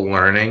still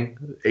learning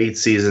 8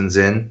 seasons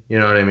in. You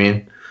know what I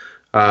mean?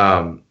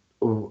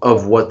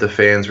 Of what the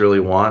fans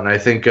really want. And I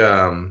think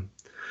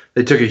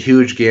they took a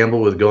huge gamble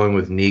with going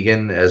with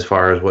Negan as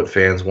far as what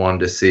fans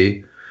wanted to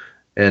see.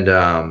 And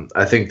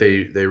I think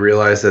they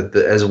realized that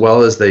as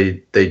well as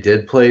they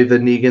did play the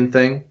Negan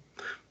thing,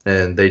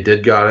 and they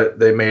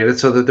made it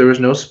so that there was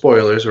no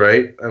spoilers,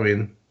 right? I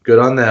mean, good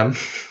on them.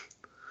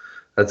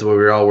 That's what we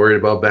were all worried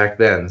about back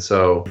then.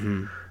 So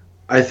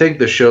I think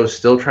the show's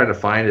still trying to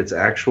find its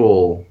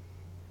actual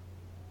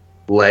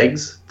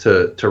legs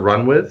to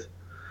run with.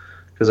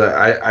 Because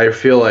I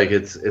feel like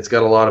it's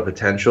got a lot of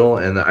potential,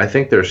 and I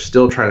think they're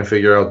still trying to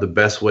figure out the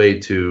best way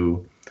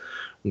to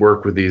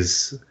work with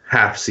these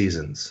half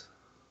seasons.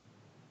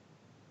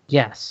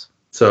 Yes.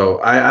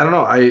 So I don't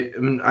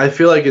know. I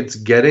feel like it's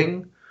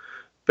getting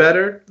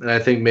better, and I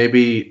think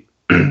maybe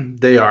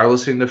they are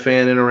listening to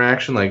fan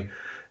interaction. Like,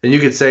 and you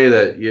could say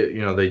that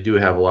they do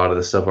have a lot of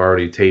the stuff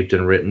already taped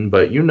and written,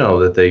 but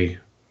that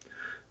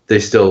they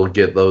still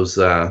get those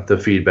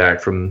the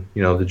feedback from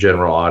the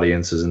general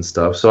audiences and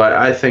stuff. So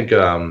I think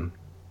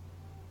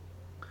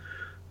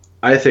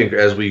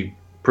as we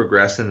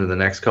progress into the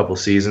next couple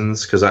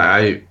seasons, because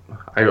I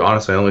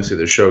honestly only see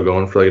the show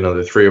going for like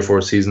another 3 or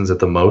 4 seasons at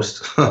the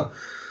most.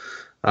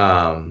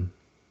 I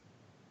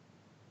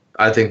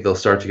think they'll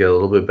start to get a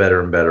little bit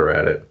better and better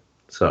at it.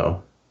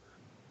 So.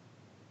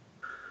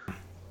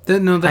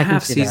 The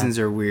half seasons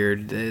are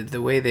weird.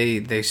 The way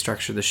they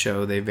structure the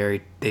show,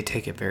 they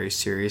take it very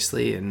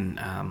seriously, and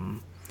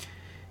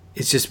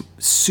it's just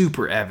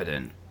super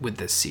evident with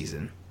this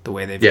season the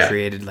way they've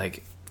created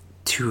like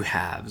 2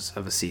 halves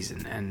of a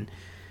season, and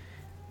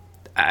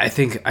I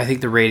think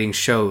the ratings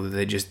show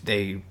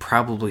they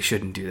probably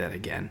shouldn't do that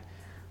again.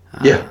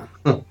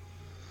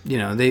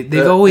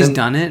 They've always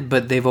done it,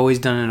 but they've always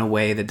done it in a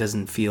way that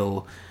doesn't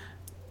feel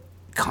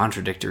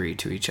contradictory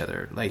to each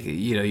other. Like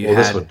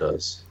this one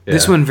does. Yeah.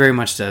 This one very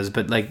much does,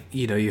 but like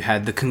you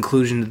had the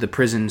conclusion of the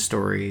prison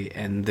story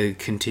and the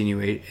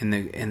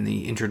and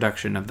the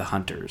introduction of the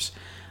hunters.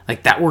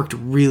 Like that worked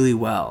really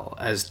well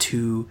as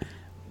two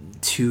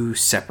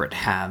separate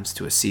halves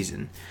to a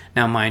season.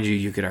 Now, mind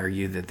you could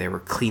argue that they were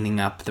cleaning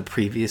up the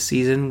previous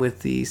season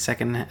with the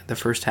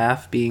first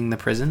half being the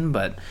prison,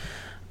 but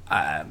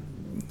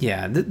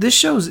this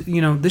show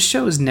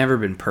has never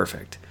been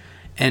perfect.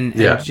 And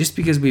just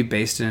because we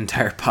based an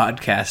entire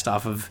podcast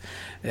off of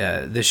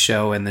this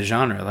show and the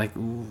genre, like,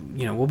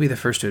 we'll be the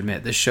first to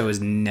admit this show has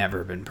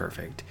never been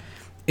perfect.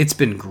 It's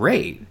been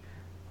great,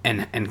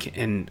 and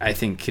I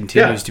think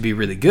continues to be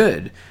really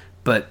good,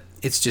 but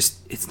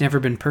it's never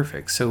been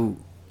perfect. So,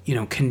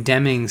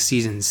 condemning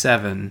season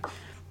 7,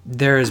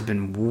 there has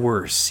been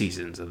worse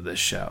seasons of this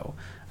show.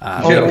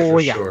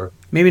 Sure.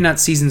 Maybe not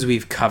seasons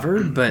we've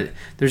covered, but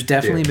there's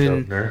definitely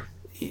been.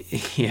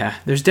 Yeah,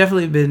 there's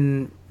definitely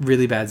been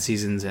really bad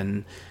seasons,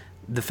 and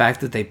the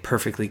fact that they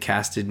perfectly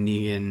casted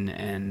Negan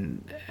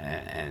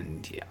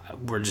and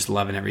we're just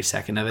loving every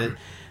second of it.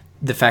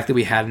 The fact that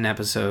we had an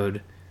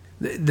episode,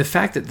 the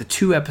fact that the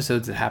 2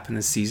 episodes that happened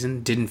this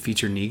season didn't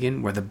feature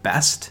Negan were the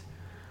best.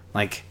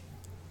 Like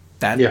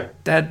that. Yeah.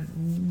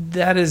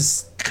 That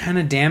is kind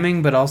of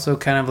damning, but also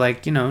kind of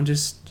like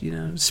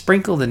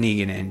sprinkle the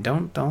Negan in.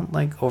 Don't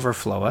like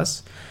overflow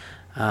us.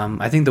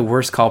 I think the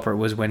worst culprit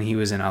was when he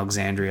was in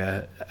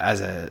Alexandria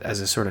as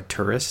a sort of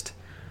tourist.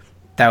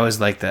 That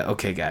was like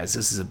okay guys,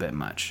 this is a bit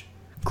much.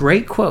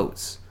 Great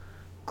quotes,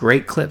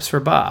 great clips for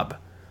Bob.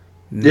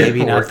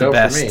 Maybe not the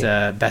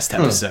best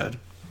episode.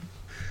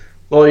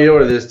 Well, you know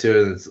what it is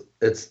too.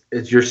 It's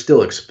you're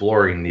still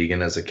exploring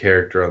Negan as a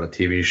character on the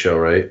TV show,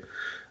 right?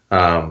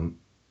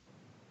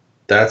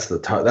 That's the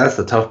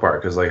tough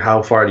part, because like,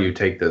 how far do you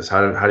take this?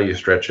 How do you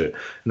stretch it?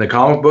 In the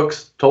comic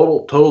books,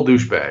 total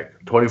douchebag,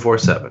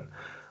 24/7.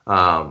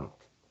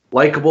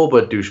 Likable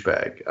but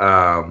douchebag.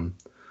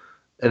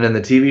 And in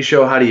the TV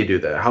show, how do you do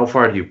that? How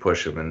far do you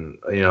push him? And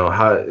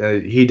how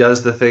he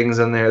does the things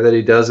in there that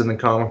he does in the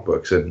comic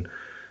books, and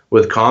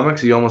with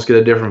comics, you almost get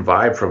a different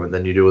vibe from it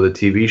than you do with a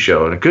TV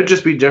show. And it could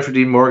just be Jeffrey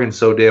Dean Morgan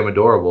so damn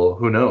adorable.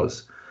 Who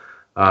knows?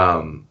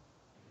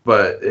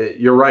 But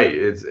you're right.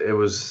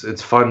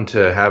 It's fun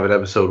to have an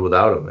episode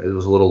without him. It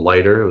was a little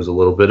lighter. It was a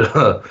little bit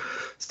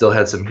still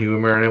had some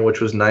humor in it,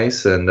 which was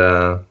nice. And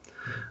I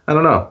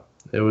don't know.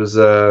 It was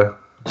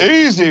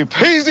easy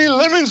peasy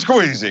lemon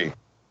squeezy.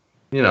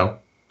 You know,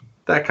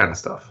 that kind of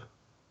stuff.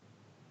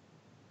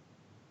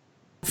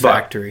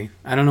 Factory.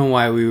 I don't know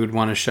why we would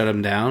want to shut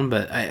him down,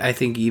 but I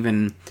think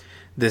even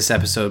this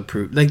episode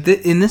proved... Like,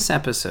 in this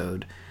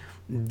episode,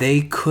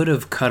 they could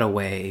have cut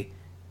away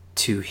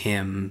to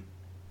him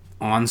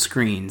on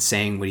screen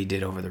saying what he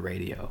did over the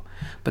radio.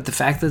 But the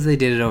fact that they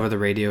did it over the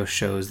radio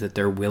shows that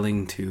they're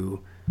willing to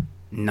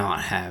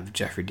not have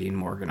Jeffrey Dean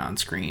Morgan on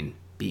screen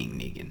being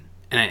Negan.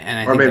 And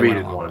I or think maybe he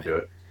didn't want to do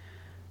it.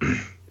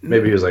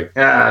 Maybe he was like,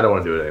 I don't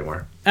want to do it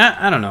anymore.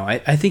 I don't know.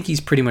 I think he's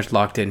pretty much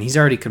locked in. He's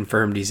already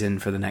confirmed he's in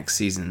for the next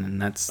season, and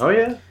that's... Oh,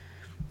 yeah?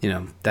 You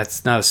know,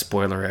 that's not a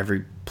spoiler.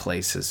 Every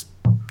place has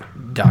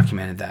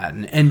documented that.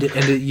 And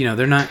you know,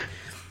 they're not...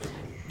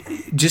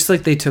 Just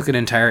like they took an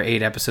entire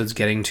 8 episodes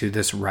getting to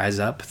this Rise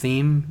Up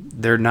theme,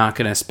 they're not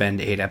going to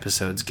spend 8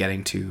 episodes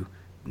getting to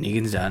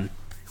Negan's done.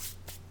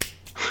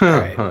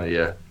 Right.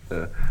 Yeah.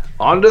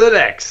 On to the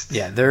next.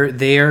 Yeah,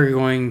 they are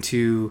going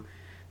to...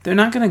 They're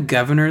not going to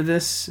governor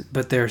this,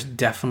 but they're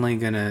definitely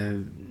going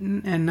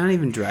to, and not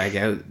even drag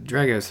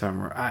out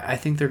somewhere. I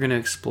think they're going to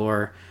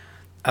explore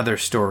other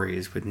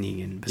stories with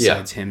Negan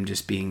besides him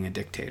just being a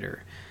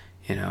dictator,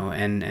 you know.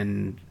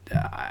 And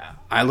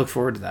I look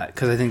forward to that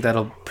because I think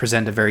that'll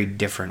present a very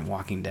different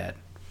Walking Dead.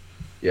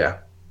 Yeah.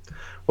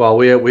 Well,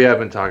 we have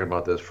been talking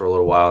about this for a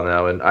little while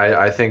now, and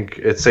I think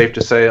it's safe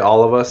to say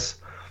all of us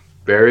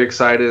very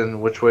excited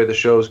in which way the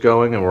show's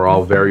going, and we're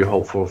all very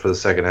hopeful for the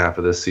second half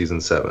of this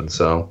season 7.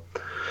 So.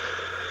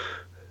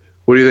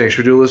 What do you think?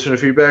 Should we do a listener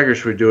feedback or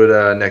should we do it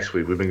next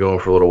week? We've been going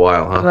for a little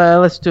while, huh?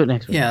 Let's do it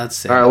next week. Yeah, let's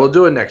see. All right, we'll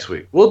do it next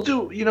week.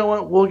 You know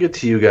what? We'll get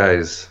to you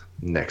guys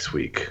next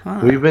week.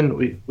 Huh. We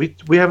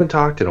haven't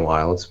talked in a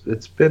while.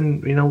 It's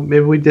been, you know,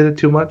 maybe we did it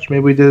too much,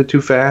 maybe we did it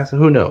too fast.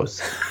 Who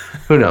knows?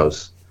 Who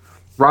knows?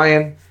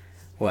 Ryan,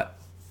 what?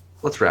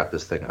 Let's wrap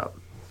this thing up.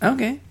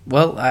 Okay.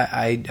 Well,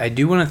 I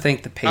do want to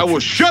thank the patrons. I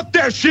will shut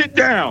that shit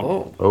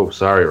down. Oh,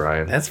 sorry,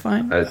 Ryan. That's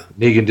fine.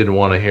 Negan didn't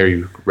want to hear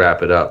you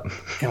wrap it up.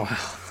 Well,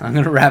 I'm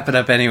going to wrap it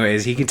up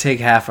anyways. He can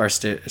take half our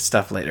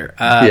stuff later.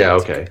 Yeah,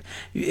 okay.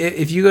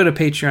 If you go to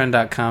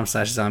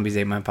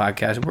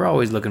patreon.com/zombies8mypodcast, we're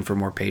always looking for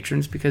more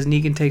patrons because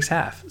Negan takes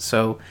half.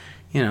 So,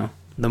 you know,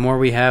 the more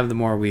we have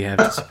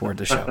to support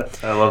the show.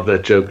 I love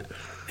that joke.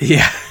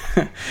 Yeah.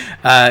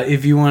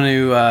 If you want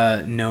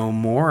to know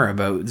more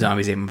about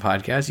Zombies Ate My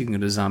Podcast, you can go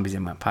to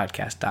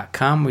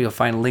zombiesatemypodcast.com where you'll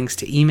find links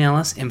to email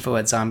us,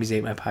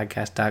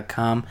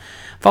 info@zombiesatemypodcast.com.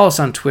 Follow us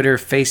on Twitter,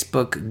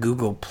 Facebook,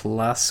 Google+.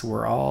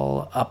 We're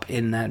all up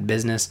in that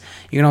business.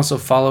 You can also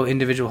follow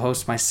individual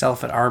hosts,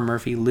 myself at R.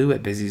 Murphy, Lou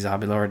at Busy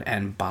Zombie Lord,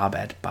 and Bob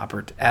at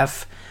Bobbert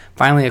F.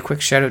 Finally, a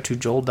quick shout out to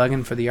Joel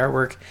Duggan for the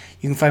artwork.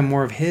 You can find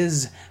more of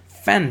his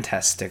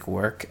fantastic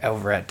work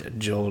over at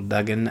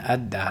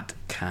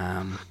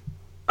joelduggan.com.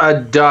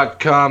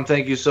 .com.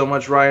 Thank you so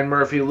much, Ryan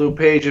Murphy, Lou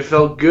Page. It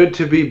felt good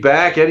to be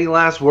back. Any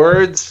last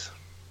words?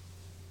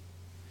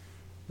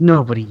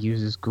 Nobody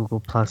uses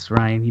Google Plus,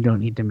 Ryan. You don't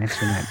need to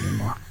mention that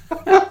anymore.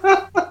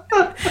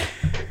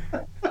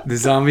 The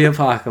zombie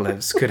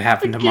apocalypse could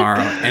happen tomorrow,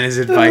 and his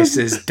advice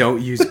is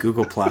don't use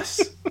Google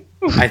Plus.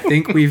 I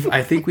think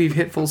we've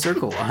hit full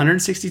circle.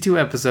 162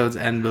 episodes,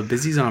 and the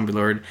Busy Zombie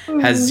Lord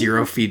has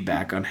 0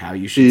 feedback on how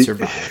you should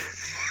survive.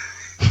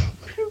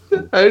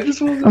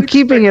 I'm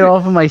keeping it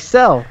all for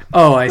myself.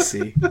 Oh, I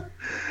see.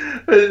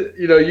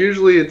 You know,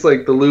 usually it's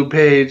like the Lou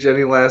Page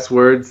any last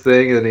words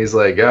thing, and he's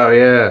like, oh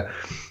yeah,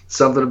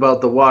 something about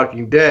The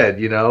Walking Dead,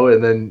 you know,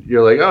 and then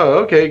you're like, oh,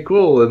 okay,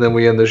 cool, and then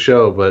we end the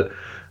show. But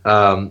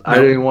I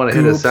don't even want to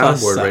hit a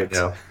soundboard right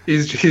now.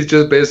 He's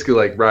just basically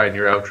like, Ryan,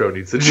 your outro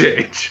needs to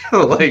change.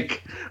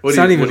 Like, it's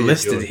not even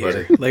listed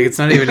here. Like, it's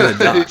not even in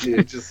the doc.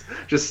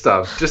 Just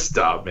stop,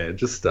 man,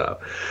 just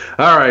stop.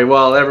 All right,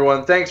 well,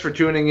 everyone, thanks for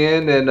tuning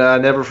in, and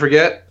never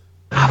forget,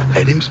 I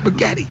fed him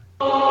spaghetti.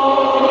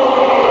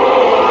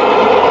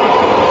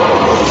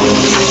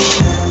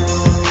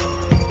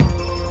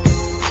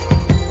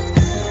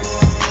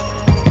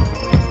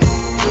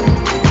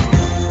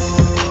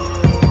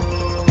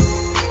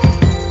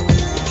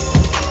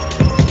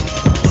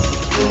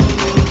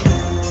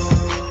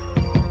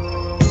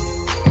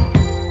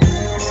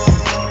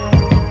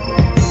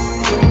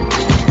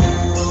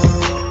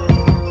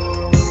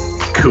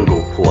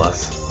 Google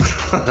Plus.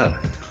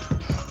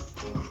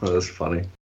 That's funny.